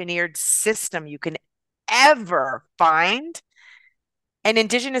engineered system you can ever find. And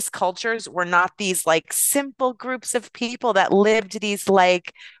indigenous cultures were not these like simple groups of people that lived these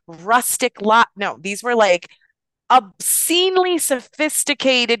like rustic lot. No, these were like obscenely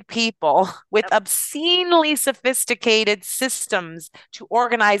sophisticated people with Yep. obscenely sophisticated systems to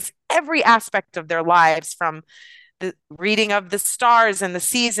organize every aspect of their lives, from the reading of the stars and the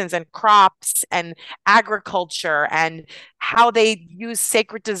seasons and crops and agriculture and how they use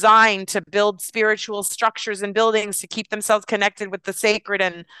sacred design to build spiritual structures and buildings to keep themselves connected with the sacred.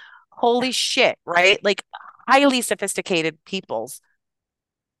 And Yeah. holy shit, right? Like highly sophisticated peoples,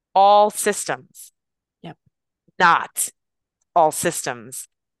 all systems, Yep. not all systems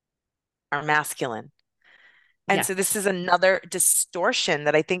are masculine. And Yeah. so this is another distortion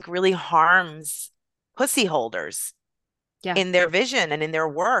that I think really harms pussy holders Yeah. in their vision and in their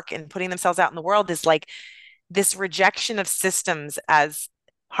work and putting themselves out in the world, is like this rejection of systems as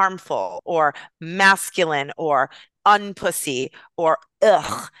harmful or masculine or unpussy or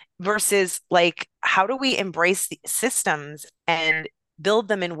ugh, versus like how do we embrace the systems and build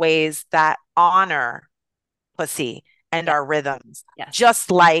them in ways that honor pussy and Yeah. our rhythms, Yes. just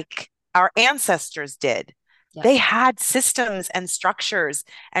like our ancestors did. Yep. They had systems and structures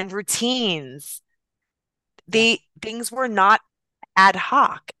and routines. Yep. Things were not ad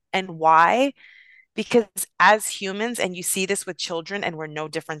hoc. And why? Because as humans, and you see this with children, and we're no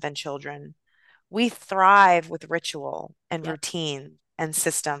different than children, we thrive with ritual and Yep. routine and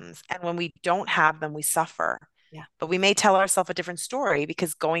systems. And when we don't have them, we suffer. Yeah. But we may tell ourselves a different story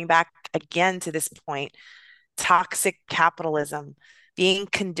because going back again to this point, toxic capitalism, being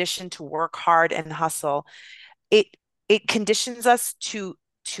conditioned to work hard and hustle, it it conditions us to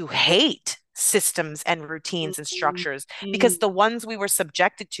hate systems and routines and Mm, structures because mm, the ones we were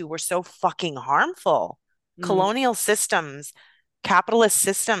subjected to were so fucking harmful. mm. Colonial systems, capitalist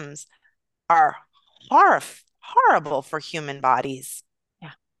systems are horrible for human bodies.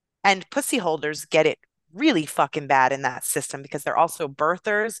 Yeah. And pussy holders get it really fucking bad in that system because they're also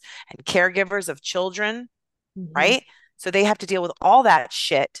birthers and caregivers of children, Mm-hmm. right? So they have to deal with all that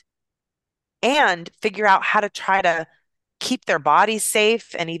shit and figure out how to try to keep their bodies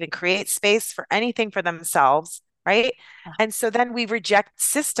safe and even create space for anything for themselves right? Yeah. And so then we reject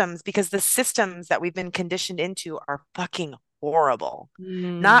systems because the systems that we've been conditioned into are fucking horrible,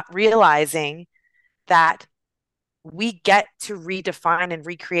 Mm, not realizing that we get to redefine and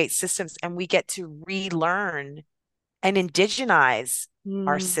recreate systems and we get to relearn and indigenize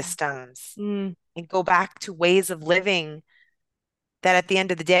our mm, systems mm. and go back to ways of living that at the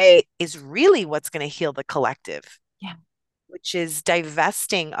end of the day is really what's going to heal the collective, Yeah. which is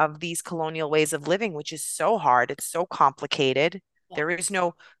divesting of these colonial ways of living, which is so hard. It's so complicated. Yeah. There is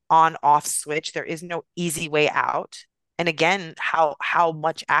no on off switch, there is no easy way out. And again, how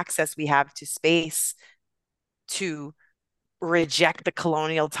much access we have to space to reject the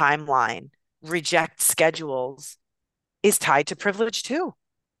colonial timeline, reject schedules is tied to privilege too.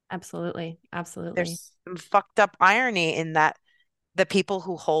 Absolutely. Absolutely. There's some fucked up irony in that the people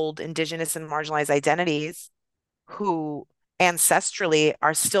who hold indigenous and marginalized identities who ancestrally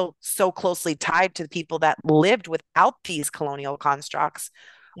are still so closely tied to the people that lived without these colonial constructs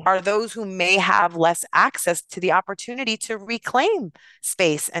Yeah. are those who may have less access to the opportunity to reclaim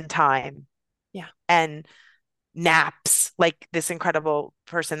space and time Yeah. and naps, like this incredible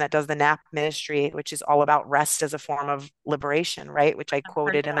person that does the nap ministry, which is all about rest as a form of liberation, right? Which I I've heard of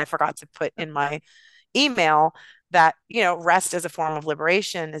quoted and I that. forgot to put in my email that, rest as a form of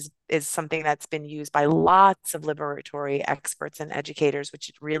liberation is something that's been used by lots of liberatory experts and educators,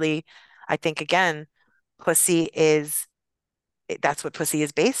 which really, I think again, pussy is that's what pussy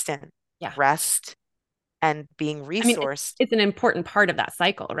is based in. Yeah. Rest and being I mean, resourced. it's an important part of that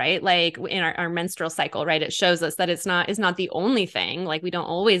cycle, right? Like in our menstrual cycle, right? It shows us that it's not the only thing. Like we don't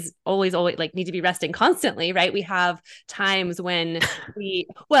always like need to be resting constantly, right? We have times when We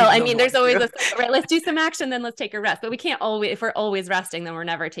well, I don't mean, there's want always to. a cycle, right? Let's do some action, then let's take a rest. But we can't always, if we're always resting, then we're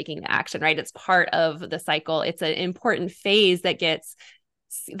never taking the action, right? It's part of the cycle. It's an important phase that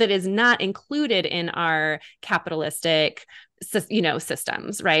is not included in our capitalistic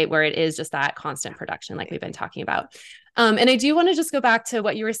systems, right, where it is just that constant production like we've been talking about. And I do want to just go back to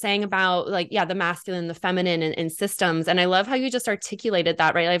what you were saying about like, yeah, the masculine, the feminine and systems. And I love how you just articulated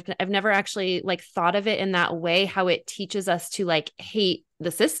that, right? I've never actually like thought of it in that way, how it teaches us to like hate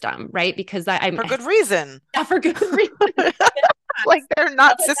the system, right? Because I'm For good reason. yeah, for good reason. Like they're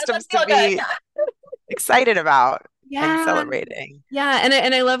not It doesn't systems to feel good. be excited about and Yeah. celebrating. Yeah,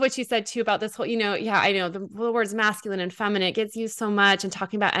 and I love what you said too about this whole, yeah, I know the words masculine and feminine, it gets used so much and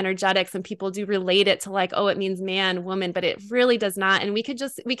talking about energetics and people do relate it to like, oh, it means man, woman, but it really does not. And we could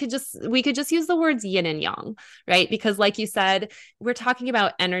just use the words yin and yang, right? Because like you said, we're talking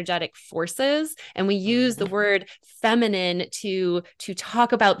about energetic forces and we use the Mhm. word feminine to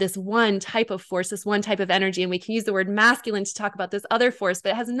talk about this one type of force, this one type of energy, and we can use the word masculine to talk about this other force, but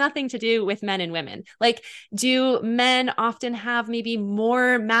it has nothing to do with men and women. Like do men often have maybe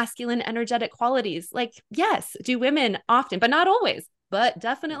more masculine energetic qualities? Like, yes. Do women often, but not always, but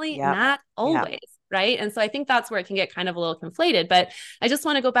definitely Yep. not Yep. always. Right. And so I think that's where it can get kind of a little conflated. But I just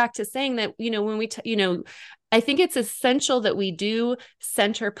want to go back to saying that, when I think it's essential that we do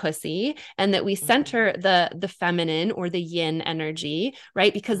center pussy and that we Mhm. center the feminine or the yin energy,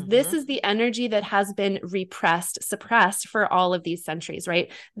 right? Because this Mhm. is the energy that has been repressed, suppressed for all of these centuries,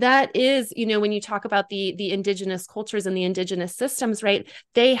 right? That is, when you talk about the indigenous cultures and the indigenous systems, right?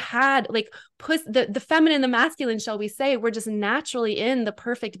 They had like the feminine, the masculine, shall we say, were just naturally in the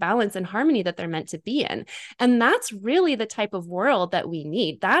perfect balance and harmony that they're meant to be in. And that's really the type of world that we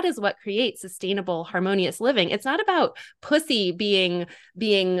need. That is what creates sustainable, harmonious living. It's not about pussy being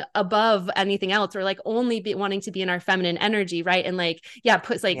above anything else or like only wanting to be in our feminine energy, right? And like, yeah,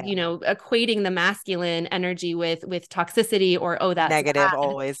 puts like, Yeah. equating the masculine energy with toxicity or oh, that's Negative bad,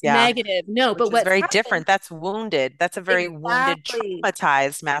 always. Yeah. negative. No, Which but is what's very happened different. That's wounded. That's a very wounded, exactly,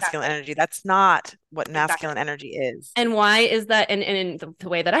 traumatized masculine exactly, energy. That's not what exactly. masculine energy is. And why is that? And in the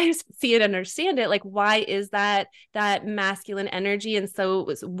way that I see it, understand it, like why is that masculine energy and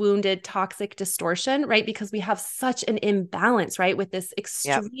so wounded, toxic distortion, right? Because we have such an imbalance, right, with this Yep.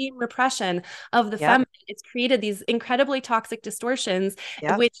 extreme repression of the Yep. feminine. It's created these incredibly toxic distortions,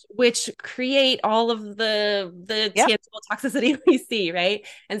 Yep. which create all of the Yep. tangible toxicity we see, right?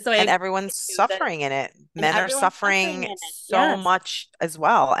 And so I And agree everyone's with you that, suffering in it. and Men are everyone's suffering suffering in it. so Yes, much as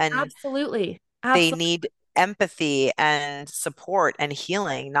well. And absolutely, they absolutely. need empathy and support and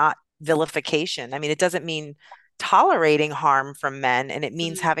healing, not vilification. I mean, it doesn't mean tolerating harm from men, and it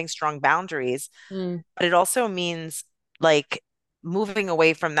means Mm, having strong boundaries, mm, but it also means like moving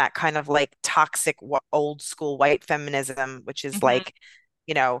away from that kind of like toxic old school white feminism, which is mhm. like,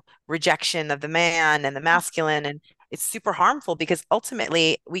 rejection of the man and the masculine. And it's super harmful because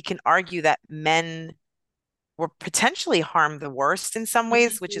ultimately we can argue that men were potentially harmed the worst in some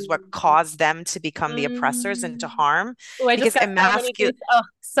ways, which is what Mm. caused them to become the oppressors and to Mm. harm. Oh, I just Because got so many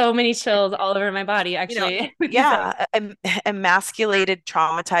so many chills all over my body, you know, actually, with you saying. yeah, emasculated,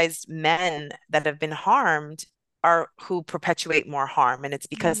 traumatized men that have been harmed are who perpetuate more harm. And it's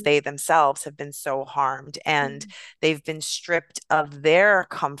because Mm, they themselves have been so harmed and mm, they've been stripped of their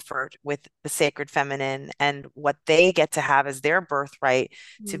comfort with the sacred feminine and what they get to have as their birthright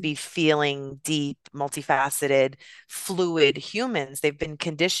to mm, be feeling deep, multifaceted, fluid humans. They've been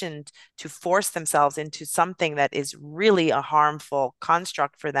conditioned to force themselves into something that is really a harmful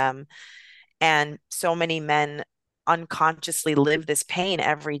construct for them, and so many men unconsciously live this pain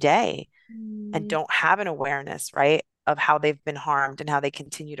every day and mm, don't have an awareness, right, of how they've been harmed and how they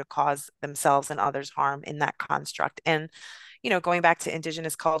continue to cause themselves and others harm in that construct. And, going back to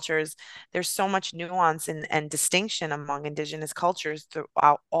indigenous cultures, there's so much nuance and distinction among indigenous cultures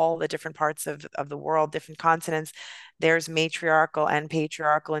throughout all the different parts of the world, different continents. There's matriarchal and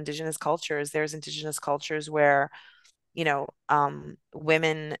patriarchal indigenous cultures. There's indigenous cultures where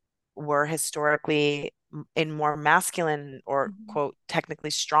women were historically in more masculine or mhm, quote technically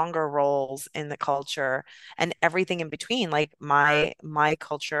stronger roles in the culture, and everything in between. Like my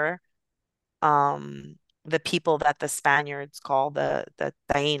culture, um, the people that the Spaniards call the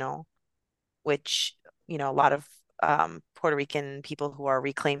Taino, which a lot of Puerto Rican people who are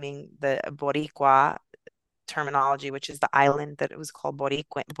reclaiming the Boricua terminology, which is the island that it was called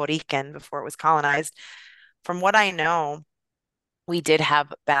Borican before it was colonized. From what I know, we did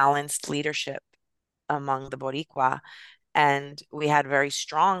have balanced leadership among the Boricua, and we had very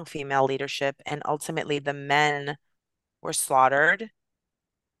strong female leadership. And ultimately, the men were slaughtered.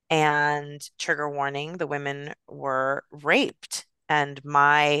 And trigger warning, the women were raped. And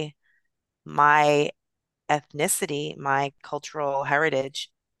my ethnicity, my cultural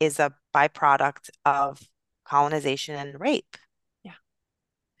heritage, is a byproduct of colonization and rape yeah.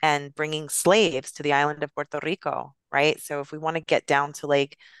 and bringing slaves to the island of Puerto Rico, right? So if we want to get down to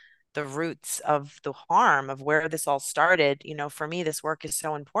like the roots of the harm of where this all started, for me, this work is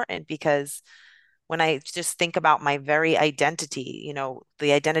so important because when I just think about my very identity,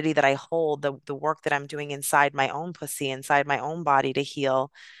 the identity that I hold, the work that I'm doing inside my own pussy, inside my own body to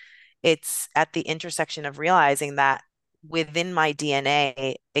heal, it's at the intersection of realizing that within my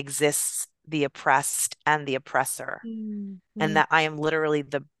DNA exists the oppressed and the oppressor, Mm, and mm, that I am literally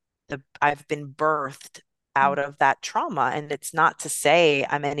the I've been birthed mm, out of that trauma. And it's not to say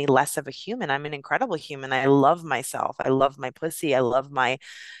I'm any less of a human. I'm an incredible human. I love myself. I love my pussy. I love my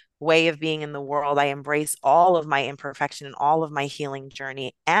way of being in the world. I embrace all of my imperfection and all of my healing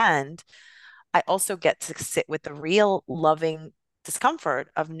journey. And I also get to sit with the real loving discomfort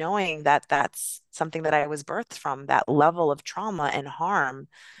of knowing that that's something that I was birthed from, that level of trauma and harm.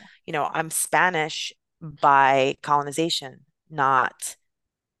 yeah. I'm Spanish by colonization, not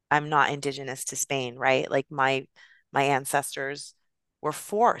I'm not indigenous to Spain, right? Like my ancestors were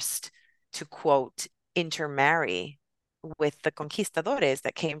forced to quote intermarry with the conquistadores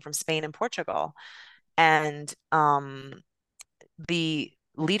that came from Spain and Portugal. And the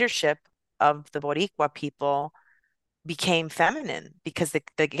leadership of the Boricua people became feminine because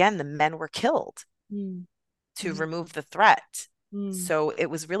again, the men were killed Mm, to mm, remove the threat. mm, So it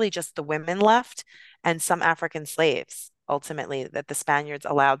was really just the women left and some African slaves ultimately that the Spaniards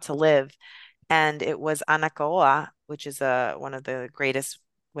allowed to live. And it was Anacaoa, which is one of the greatest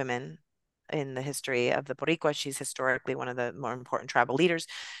women in the history of the Boricua. She's historically one of the more important tribal leaders.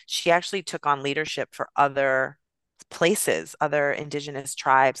 She actually took on leadership for other places, other indigenous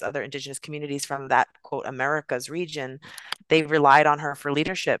tribes, other indigenous communities from that quote Americas region. They relied on her for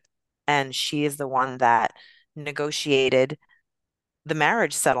leadership. And she is the one that negotiated the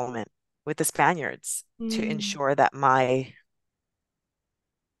marriage settlement with the Spaniards to mm. ensure that my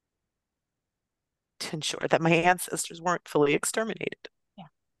ancestors weren't fully exterminated. Yeah,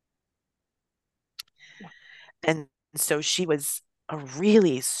 yeah. And so she was a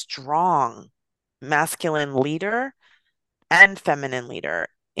really strong masculine leader and feminine leader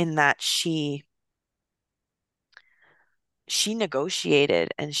in that she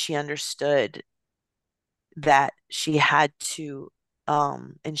negotiated and she understood that she had to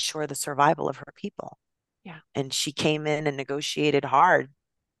ensure the survival of her people. Yeah, And she came in and negotiated hard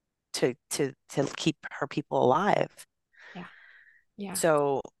to keep her people alive. yeah, yeah,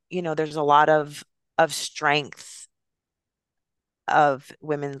 So, there's a lot of strength of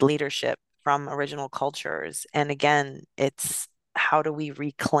women's leadership from original cultures. And again, it's how do we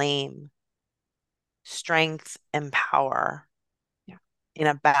reclaim strength and power yeah, in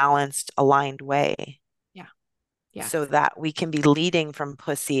a balanced, aligned way? yeah. Yeah. so that we can be leading from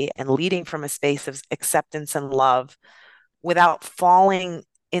pussy and leading from a space of acceptance and love without falling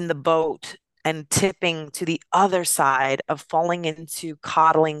in the boat and tipping to the other side of falling into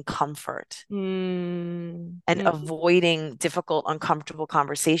coddling comfort Mm, and mm, avoiding difficult, uncomfortable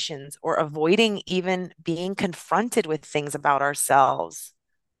conversations or avoiding even being confronted with things about ourselves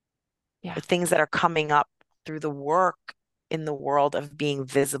or yeah. things that are coming up through the work in the world of being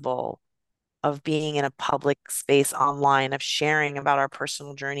visible, of being in a public space online, of sharing about our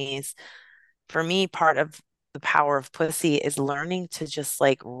personal journeys. For me, part of the power of pussy is learning to just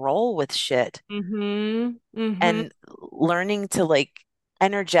like roll with shit Mm-hmm. Mm-hmm. and learning to like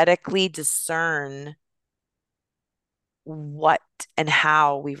energetically discern what and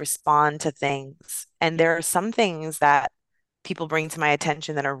how we respond to things. And there are some things that people bring to my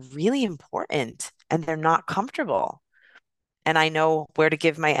attention that are really important and they're not comfortable. And I know where to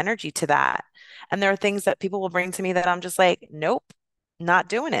give my energy to that. And there are things that people will bring to me that I'm just like, nope, not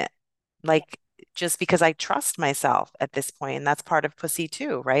doing it. Yeah. Like, just because I trust myself at this point, and that's part of pussy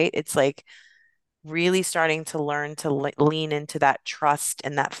too, right? It's like really starting to learn to lean into that trust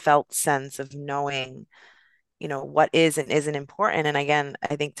and that felt sense of knowing, what is and isn't important. And again,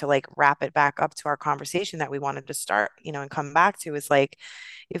 I think to like wrap it back up to our conversation that we wanted to start, and come back to is like,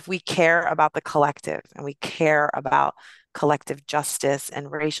 if we care about the collective and we care about collective justice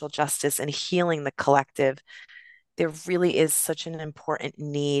and racial justice and healing the collective, there really is such an important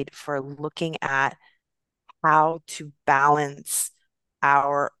need for looking at how to balance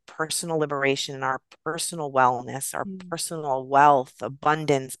our personal liberation and our personal wellness, our Mm, personal wealth,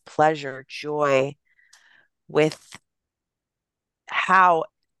 abundance, pleasure, joy with how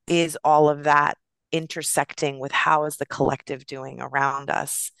is all of that intersecting with how is the collective doing around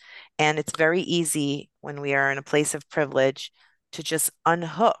us. And it's very easy when we are in a place of privilege to just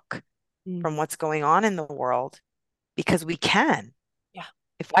unhook from mm. what's going on in the world because we can. Yeah.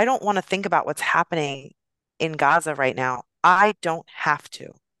 If I don't want to think about what's happening in Gaza right now, I don't have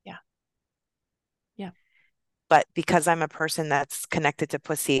to. Yeah. Yeah. But because I'm a person that's connected to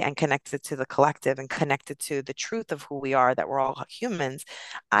pussy and connected to the collective and connected to the truth of who we are, that we're all humans,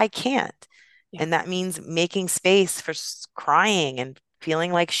 I can't. Yeah. And that means making space for crying and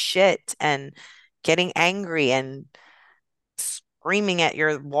feeling like shit and getting angry and screaming at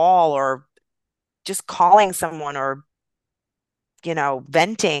your wall or just calling someone or,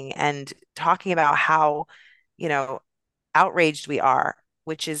 venting and talking about how, you know, outraged we are,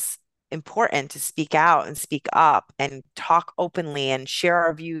 which is important to speak out and speak up and talk openly and share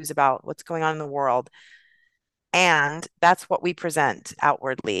our views about what's going on in the world. And that's what we present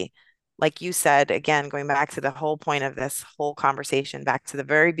outwardly. Like you said, again, going back to the whole point of this whole conversation, back to the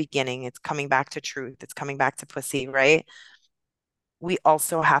very beginning, it's coming back to truth, it's coming back to pussy, right? We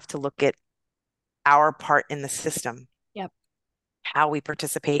also have to look at our part in the system, Yep. how we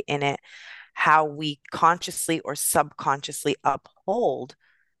participate in it, how we consciously or subconsciously uphold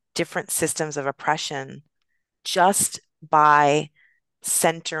different systems of oppression just by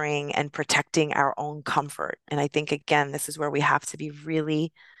centering and protecting our own comfort. And I think, again, this is where we have to be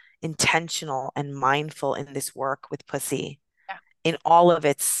really intentional and mindful in this work with pussy Yeah. in all of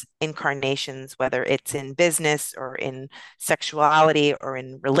its incarnations, whether it's in business or in sexuality or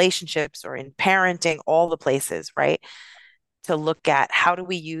in relationships or in parenting, all the places, right? To look at how do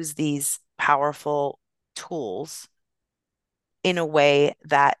we use these powerful tools in a way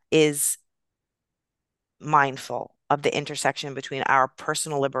that is mindful of the intersection between our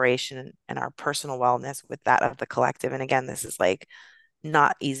personal liberation and our personal wellness with that of the collective. And again, this is like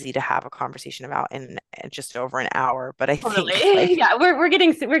not easy to have a conversation about in just over an hour, but I think Totally. like Yeah, we're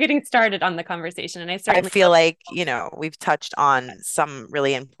getting started on the conversation, and I I certainly feel love. like, we've touched on some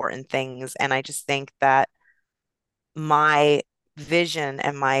really important things. And I just think that my vision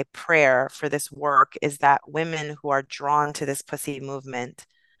and my prayer for this work is that women who are drawn to this pussy movement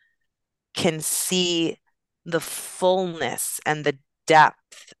can see the fullness and the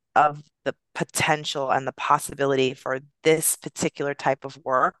depth of the potential and the possibility for this particular type of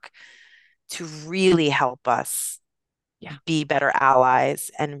work to really help us Yeah. be better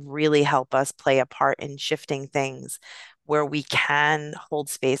allies and really help us play a part in shifting things where we can hold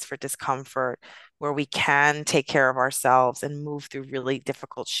space for discomfort, where we can take care of ourselves and move through really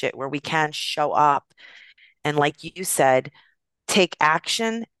difficult shit, where we can show up and, like you said, take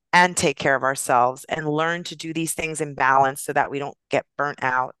action and take care of ourselves and learn to do these things in balance so that we don't get burnt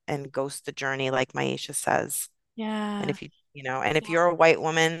out and ghost the journey, like Maisha says. And Yeah. if you, and if you're a white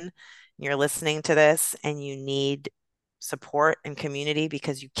woman, you're listening to this and you need support and community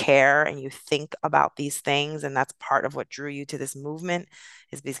because you care and you think about these things. And that's part of what drew you to this movement,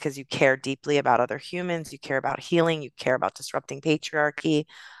 is because you care deeply about other humans, you care about healing, you care about disrupting patriarchy.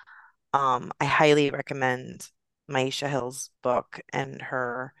 I highly recommend Maisha Hill's book and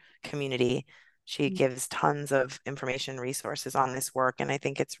her community. She gives tons of information, resources on this work, and I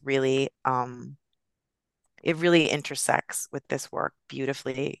think it really intersects with this work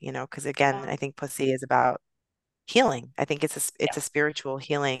beautifully, because again, I think Pussy is about healing. I think it's a spiritual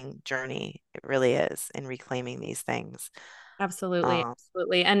healing journey. It really is, in reclaiming these things. Absolutely. Um,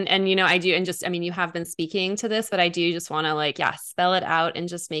 Absolutely. And I do, and just, I mean, you have been speaking to this, but I do just want to like, yeah, spell it out and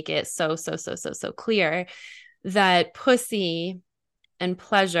just make it so, so, so, so, so clear that pussy and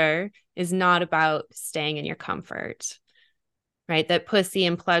pleasure is not about staying in your comfort, right? That pussy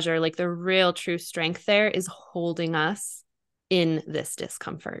and pleasure, like the real true strength there is holding us in this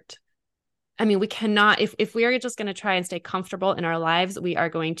discomfort. I mean, we cannot, if we are just going to try and stay comfortable in our lives, we are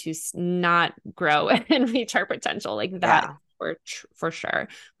going to not grow and reach our potential. Like that yeah, for sure.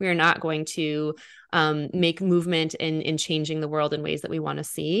 We are not going to make movement in changing the world in ways that we want to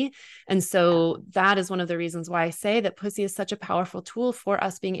see. And yeah, so that is one of the reasons why I say that pussy is such a powerful tool for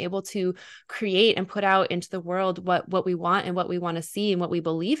us being able to create and put out into the world what we want and what we want to see and what we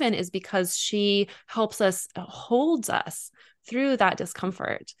believe in, is because she helps us, holds us through that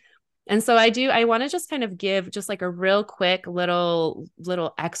discomfort. And so I want to just kind of give just like a real quick little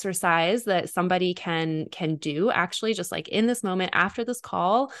exercise that somebody can do actually, just like in this moment after this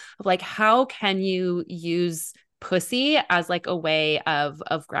call, of like, how can you use pussy as like a way of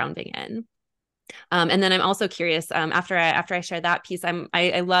grounding in. And then I'm also curious, after I share that piece,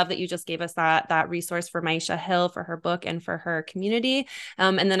 I love that you just gave us that resource for Maisha Hill, for her book and for her community.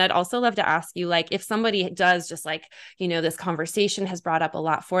 And then I'd also love to ask you, like, if somebody does just like, this conversation has brought up a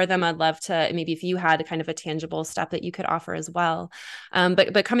lot for them, I'd love to, maybe if you had kind of a tangible step that you could offer as well.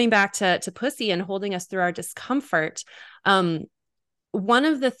 But coming back to pussy and holding us through our discomfort. One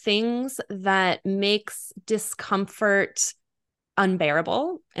of the things that makes discomfort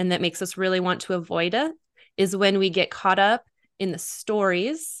unbearable and that makes us really want to avoid it is when we get caught up in the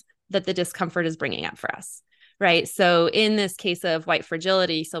stories that the discomfort is bringing up for us. Right. So in this case of white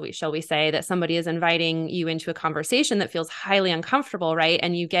fragility, shall we say that somebody is inviting you into a conversation that feels highly uncomfortable, right?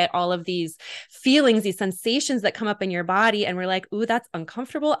 And you get all of these feelings, these sensations that come up in your body, and we're like, ooh, that's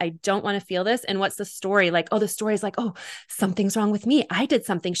uncomfortable. I don't want to feel this. And what's the story? Like, oh, the story is like, oh, something's wrong with me. I did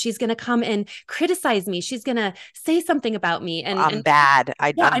something. She's going to come and criticize me. She's going to say something about me. And I'm bad.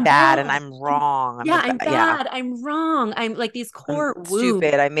 yeah, I'm I'm bad, and bad. I'm wrong. Yeah, I'm Yeah, bad. I'm wrong. I'm like these I'm core wounds.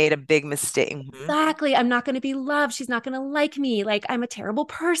 stupid. I made a big mistake. Exactly. I'm not going to be loved. She's not going to like me. Like I'm a terrible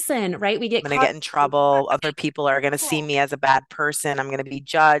person, right? We get I'm going to caught. get in trouble. Other people are going to see me as a bad person. I'm going to be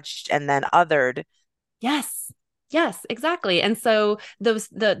judged and then othered. Yes. Yes, exactly. And so those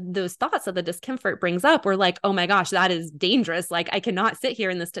thoughts that the discomfort brings up, we're like, oh my gosh, that is dangerous. Like I cannot sit here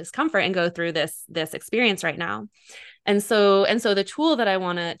in this discomfort and go through this experience right now. And so the tool that I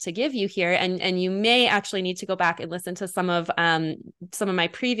want to give you here, and you may actually need to go back and listen to some of my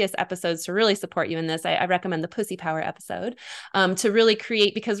previous episodes to really support you in this. I recommend the Pussy Power episode, to really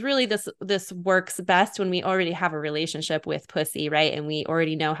create, because really this works best when we already have a relationship with Pussy, right? And we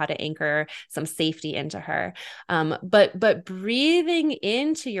already know how to anchor some safety into her. But breathing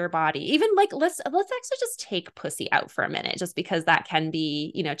into your body, even like let's actually just take Pussy out for a minute, just because that can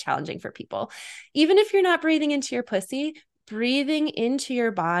be challenging for people. Even if you're not breathing into your pussy, breathing into your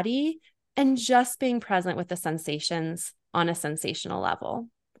body and just being present with the sensations on a sensational level,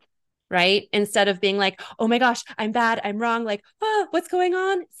 right? Instead of being like, oh my gosh, I'm bad, I'm wrong, like, what's going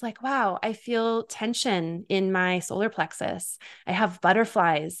on? It's like, wow, I feel tension in my solar plexus. I have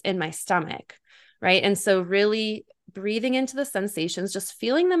butterflies in my stomach, right? And so really breathing into the sensations, just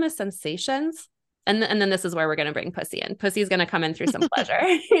feeling them as sensations. And then this is where we're going to bring Pussy in. Pussy's going to come in through some pleasure.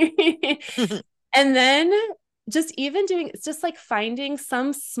 And then just even doing, it's just like finding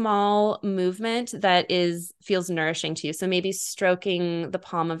some small movement that feels nourishing to you. So maybe stroking the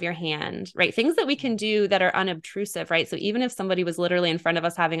palm of your hand, right? Things that we can do that are unobtrusive, right? So even if somebody was literally in front of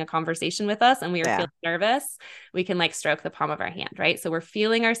us having a conversation with us and we were Yeah. feeling nervous, we can like stroke the palm of our hand, right? So we're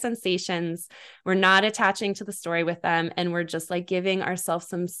feeling our sensations. We're not attaching to the story with them. And we're just like giving ourselves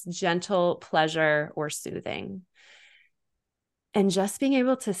some gentle pleasure or soothing. And just being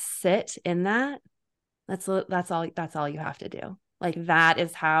able to sit in that, that's all you have to do. Like that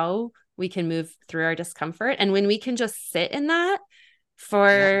is how we can move through our discomfort. And when we can just sit in that Yeah.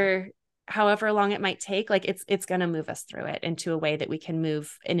 for however long it might take, like it's going to move us through it into a way that we can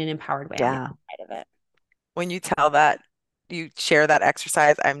move in an empowered way on the Yeah. other side of it. When you tell that, you share that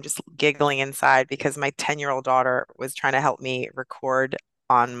exercise, I'm just giggling inside because my 10-year-old daughter was trying to help me record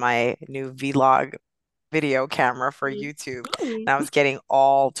on my new vlog video camera for Mm. YouTube. Mm. And I was getting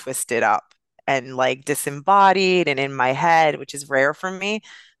all twisted up and like disembodied and in my head, which is rare for me,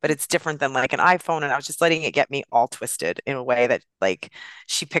 but it's different than like an iPhone. And I was just letting it get me all twisted in a way that like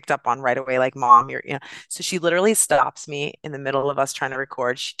she picked up on right away, like, Mom, So she literally stops me in the middle of us trying to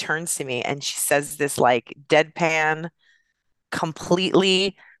record. She turns to me and she says this like deadpan,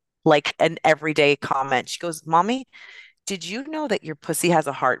 completely like an everyday comment. She goes, Mommy, did you know that your pussy has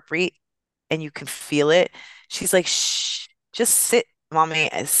a heartbeat and you can feel it? She's like, shh, just sit, mommy,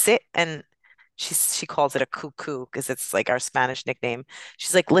 and sit. And she calls it a cuckoo because it's like our Spanish nickname.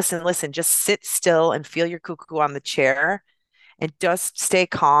 She's like, listen, listen, just sit still and feel your cuckoo on the chair and just stay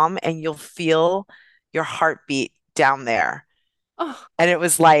calm and you'll feel your heartbeat down there. Oh. And it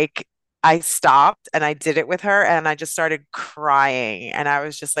was like, I stopped and I did it with her and I just started crying. And I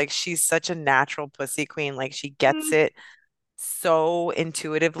was just like, she's such a natural pussy queen. Like she gets Mm. it so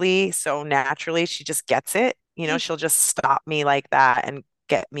intuitively, so naturally. She just gets it. Mm. She'll just stop me like that and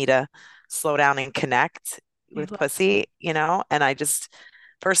get me to slow down and connect I with love pussy, and I just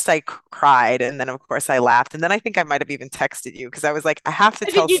first I cried and then of course I laughed and then I think I might have even texted you because I was like, I have to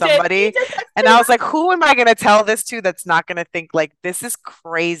I think tell you did. You somebody. did text And me. I was like, who am I going to tell this to that's not going to think like this is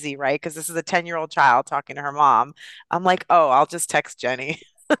crazy, right? Because this is a 10-year-old child talking to her mom. I'm like, oh, I'll just text Jenny.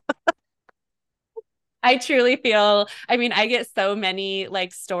 I truly feel, I mean, I get so many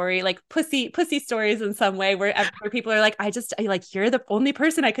like like pussy stories in some way where people are like, I like, you're the only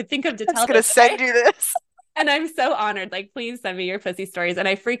person I could think of to I was tell going to this. send you this. And I'm so honored. Like, please send me your pussy stories. And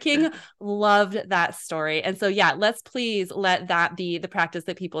I freaking loved that story. And so, yeah, let's please let that be the practice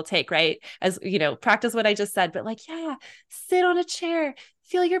that people take, right? As practice what I just said, but like, yeah, sit on a chair,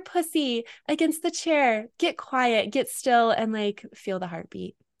 feel your pussy against the chair, get quiet, get still, and like feel the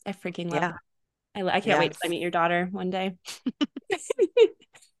heartbeat. I freaking love Yeah. that. I can't wait till I Yes. meet your daughter one day.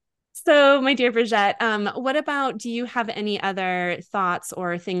 So, my dear Brigette, what about, do you have any other thoughts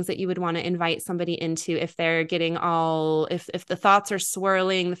or things that you would want to invite somebody into if they're getting if the thoughts are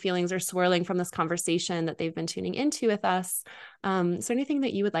swirling, the feelings are swirling from this conversation that they've been tuning into with us? Is there anything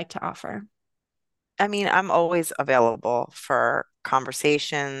that you would like to offer? I mean, I'm always available for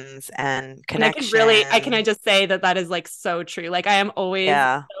conversations and And can I connection. just say that that is like so true. Like I am always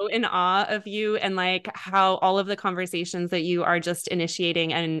Yeah. so in awe of you and like how all of the conversations that you are just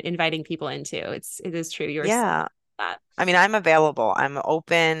initiating and inviting people into. It is true. You're so Yeah. that. I mean, I'm available. I'm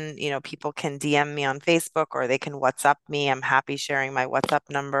open. People can DM me on Facebook or they can WhatsApp me. I'm happy sharing my WhatsApp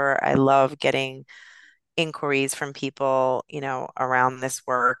number. I love getting inquiries from people, around this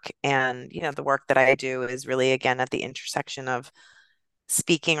work. And, the work that I do is really, again, at the intersection of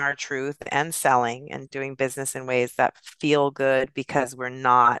speaking our truth and selling and doing business in ways that feel good because we're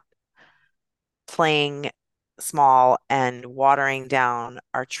not playing small and watering down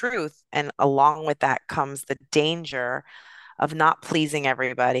our truth. And along with that comes the danger of not pleasing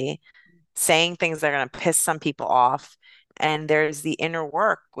everybody, saying things that are going to piss some people off. And there's the inner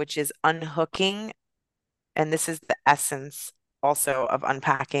work, which is unhooking. And this is the essence also of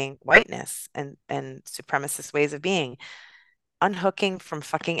unpacking whiteness and supremacist ways of being, unhooking from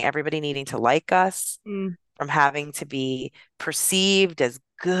fucking everybody needing to like us, Mm, from having to be perceived as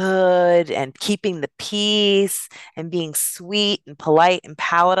good and keeping the peace and being sweet and polite and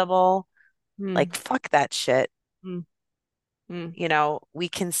palatable. mm, Like, fuck that shit. mm, mm, We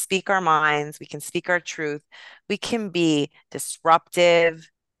can speak our minds, we can speak our truth, we can be disruptive,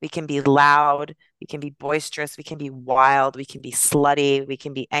 we can be loud, we can be boisterous, we can be wild, we can be slutty, we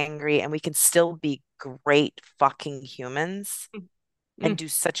can be angry, and we can still be great fucking humans and mm, do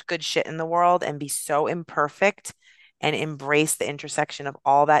such good shit in the world and be so imperfect and embrace the intersection of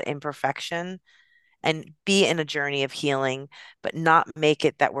all that imperfection and be in a journey of healing, but not make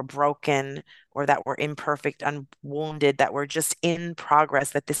it that we're broken or that we're imperfect, unwounded, that we're just in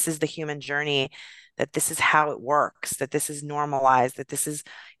progress, that this is the human journey, that this is how it works, that this is normalized, that this is,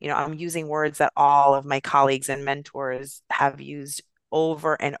 I'm using words that all of my colleagues and mentors have used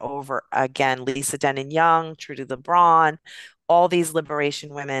over and over again. Lisa Denon Young, Trudy LeBron, all these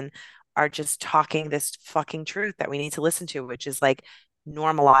liberation women are just talking this fucking truth that we need to listen to, which is like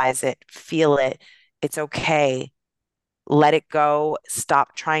normalize it, feel it, it's okay. Let it go.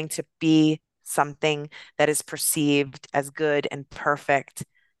 Stop trying to be something that is perceived as good and perfect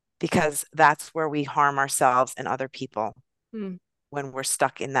because that's where we harm ourselves and other people mm, when we're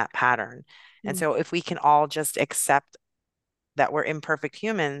stuck in that pattern. And mm, so if we can all just accept that we're imperfect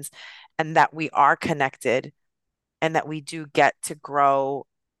humans and that we are connected and that we do get to grow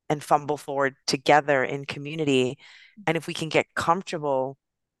and fumble forward together in community. And if we can get comfortable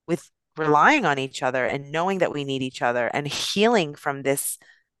with relying on each other and knowing that we need each other and healing from this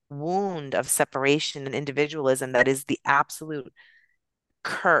wound of separation and individualism that is the absolute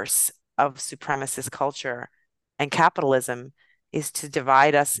curse of supremacist culture and capitalism, is to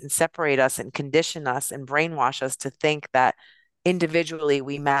divide us and separate us and condition us and brainwash us to think that individually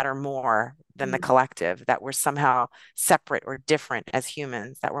we matter more than the Mm. collective, that we're somehow separate or different as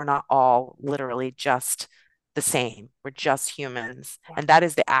humans, that we're not all literally just the same. We're just humans. Yeah. And that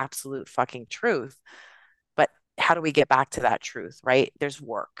is the absolute fucking truth. But how do we get back to that truth, right? There's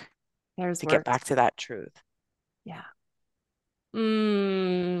work There's to get work. back to that truth. Yeah.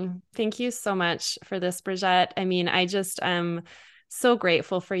 Thank you so much for this, Brigette. I mean, I just am so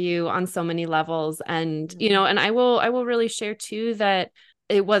grateful for you on so many levels. And, and I will really share too that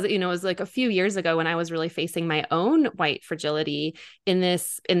it was like a few years ago when I was really facing my own white fragility in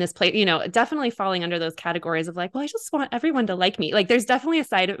this place, definitely falling under those categories of like, well, I just want everyone to like me. Like there's definitely a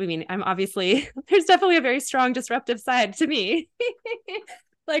side of, I mean, I'm obviously, there's definitely a very strong disruptive side to me.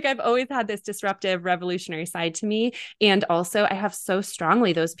 Like I've always had this disruptive revolutionary side to me, and also I have so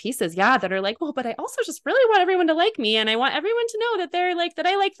strongly those pieces, yeah, that are like, well, but I also just really want everyone to like me, and I want everyone to know that they're like that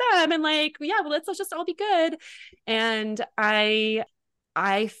I like them, and like, yeah, well, let's just all be good. And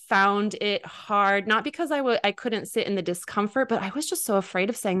I found it hard, not because I couldn't sit in the discomfort, but I was just so afraid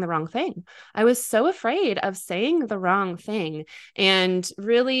of saying the wrong thing. I was so afraid of saying the wrong thing. And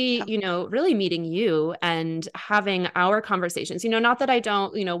really, really meeting you and having our conversations, not that I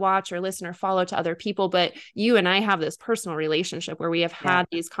don't, watch or listen or follow to other people, but you and I have this personal relationship where we have Yeah. had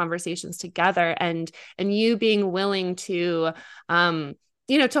these conversations together, and you being willing to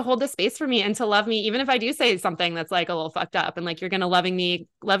to hold the space for me and to love me, even if I do say something that's like a little fucked up, and like you're gonna lovingly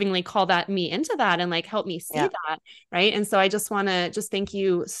call that me into that and like help me see Yeah. that. Right. And so I just want to just thank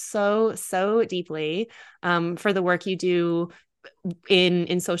you so, so deeply for the work you do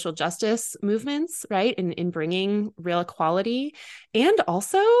in social justice movements, right? In bringing real equality. And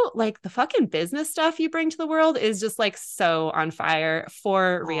also like the fucking business stuff you bring to the world is just like so on fire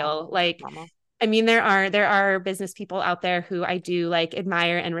for Oh, real. Like mama. I mean, there are business people out there who I do like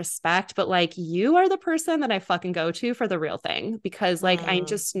admire and respect, but like you are the person that I fucking go to for the real thing, because like I Mm.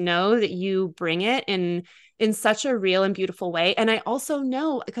 just know that you bring it in such a real and beautiful way. And I also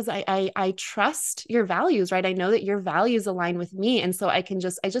know because I trust your values, right? I know that your values align with me. And so I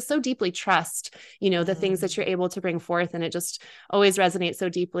just so deeply trust, the things that Mm. you're able to bring forth. And it just always resonates so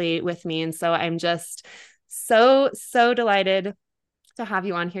deeply with me. And so I'm just so, so delighted to have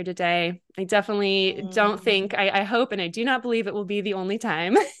you on here today. I definitely don't think, Mm. I hope, and I do not believe it will be the only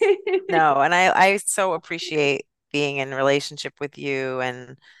time. No, and I so appreciate being in relationship with you,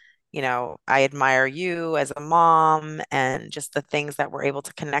 and I admire you as a mom and just the things that we're able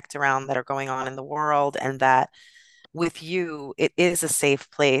to connect around that are going on in the world, and that with you, it is a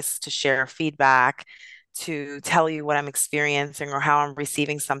safe place to share feedback, to tell you what I'm experiencing or how I'm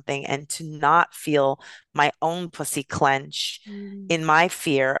receiving something, and to not feel my own pussy clench Mm. in my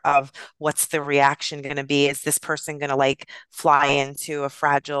fear of what's the reaction going to be? Is this person going to like fly into a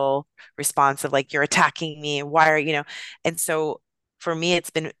fragile response of like, you're attacking me? Why are, And so for me, it's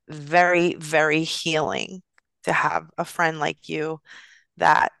been very, very healing to have a friend like you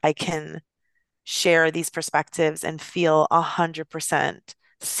that I can share these perspectives and feel 100%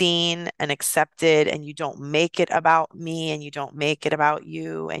 seen and accepted, and you don't make it about me and you don't make it about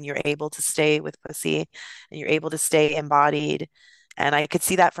you, and you're able to stay with pussy and you're able to stay embodied. And I could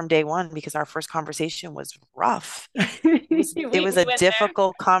see that from day one because our first conversation was rough. It we was a went there.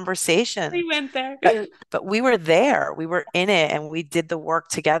 difficult We conversation, went there. but we were there. We were in it and we did the work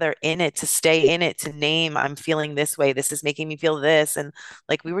together in it to stay in it, to name, I'm feeling this way. This is making me feel this. And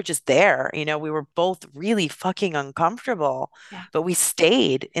like we were just there, we were both really fucking uncomfortable, Yeah. but we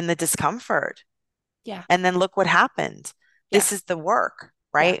stayed in the discomfort. Yeah. And then look what happened. Yeah. This is the work,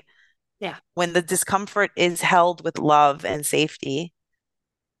 Yeah. right? Yeah. When the discomfort is held with love and safety,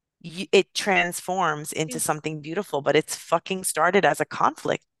 it transforms into something beautiful, but it's fucking started as a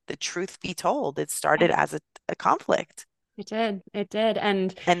conflict. The truth be told, it Yeah. started as a conflict. It did. It did.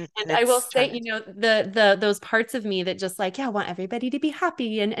 And I will It's say, turned into the those parts of me that just like, yeah, I want everybody to be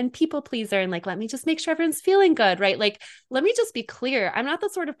happy and people pleaser and like let me just make sure everyone's feeling good, right? Like let me just be clear. I'm not the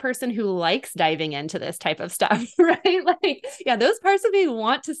sort of person who likes diving into this type of stuff, right? Like, yeah, those parts of me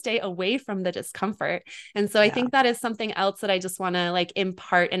want to stay away from the discomfort. And so I yeah. think that is something else that I just want to like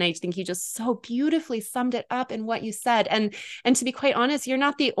impart. And I think you just so beautifully summed it up in what you said. And to be quite honest, you're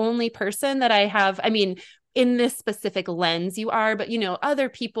not the only person that I have. I mean, in this specific lens you are, but other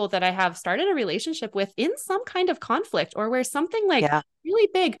people that I have started a relationship with in some kind of conflict, or where something like Yeah. really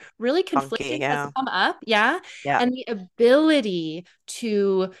big, really Funky. conflicting has Yeah. come up. Yeah. Yeah. And the ability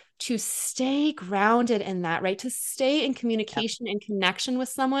to stay grounded in that, right? To stay in Yeah. communication and connection with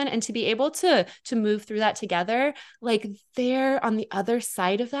someone, and to be able to move through that together. Like, there on the other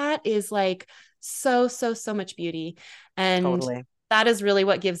side of that is like so much beauty. And Totally. that is really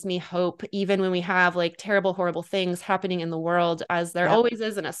what gives me hope, even when we have like terrible, horrible things happening in the world, as there Yeah. always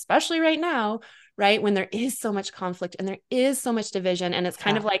is, and especially right now, right? When there is so much conflict and there is so much division, and it's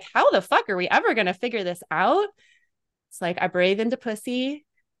kind Yeah. of like, how the fuck are we ever going to figure this out? It's like, I breathe into pussy,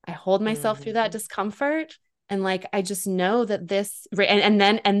 I hold myself through that Mhm. discomfort. And like, I just know that this, and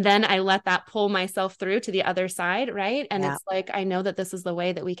then I let that pull myself through to the other side. Right. And Yeah. it's like, I know that this is the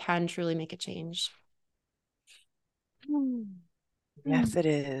way that we can truly make a change. Yes, it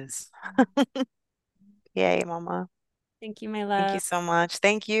is. Yay, Mama. Thank you, my Thank you love. so much.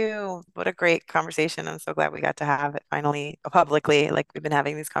 Thank you. What a great conversation. I'm so glad we got to have it finally publicly. Like, we've been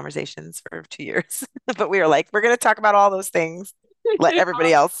having these conversations for 2 years, but we were like, we're going to talk about all those things. Let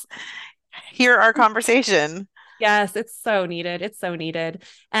everybody else hear our conversation. Yes, it's so needed. It's so needed.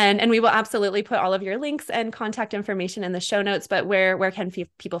 And we will absolutely put all of your links and contact information in the show notes, but where can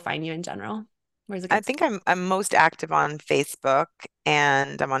people find you in general? Where's a I good think spot? I'm most active on Facebook,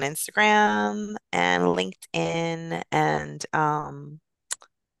 and I'm on Instagram and LinkedIn, and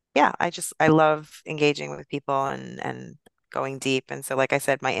yeah, I love engaging with people and going deep. And so, like I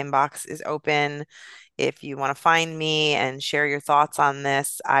said, my inbox is open. If you want to find me and share your thoughts on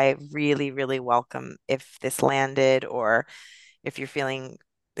this, I really, really welcome if this landed, or if you're feeling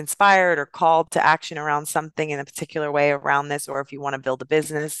inspired or called to action around something in a particular way around this, or if you want to build a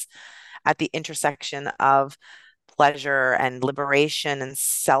business at the intersection of pleasure and liberation and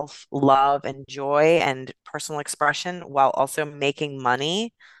self-love and joy and personal expression while also making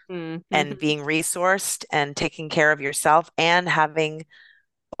money and Mm-hmm. being resourced and taking care of yourself and having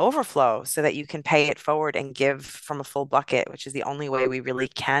overflow so that you can pay it forward and give from a full bucket, which is the only way we really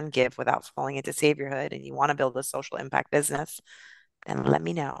can give without falling into saviorhood. And you want to build a social impact business, then let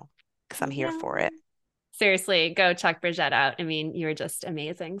me know, because I'm here Yeah. for it. Seriously, go check Brigette out. I mean, you're just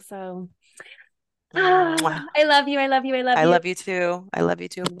amazing. So Mwah. I love you. I love you. I love I you. love you too. I love you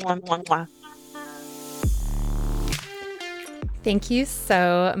too. Mwah, mwah, mwah. Thank you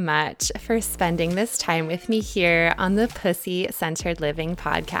so much for spending this time with me here on the Pussy Centered Living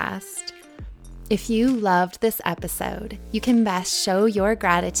podcast. If you loved this episode, you can best show your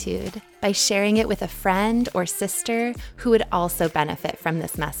gratitude by sharing it with a friend or sister who would also benefit from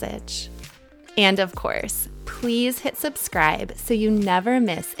this message. And of course, please hit subscribe so you never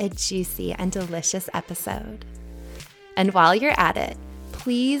miss a juicy and delicious episode. And while you're at it,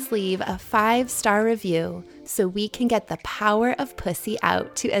 please leave a 5-star review so we can get the power of pussy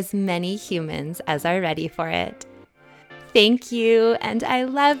out to as many humans as are ready for it. Thank you, and I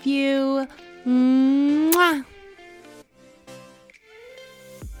love you. Mwah!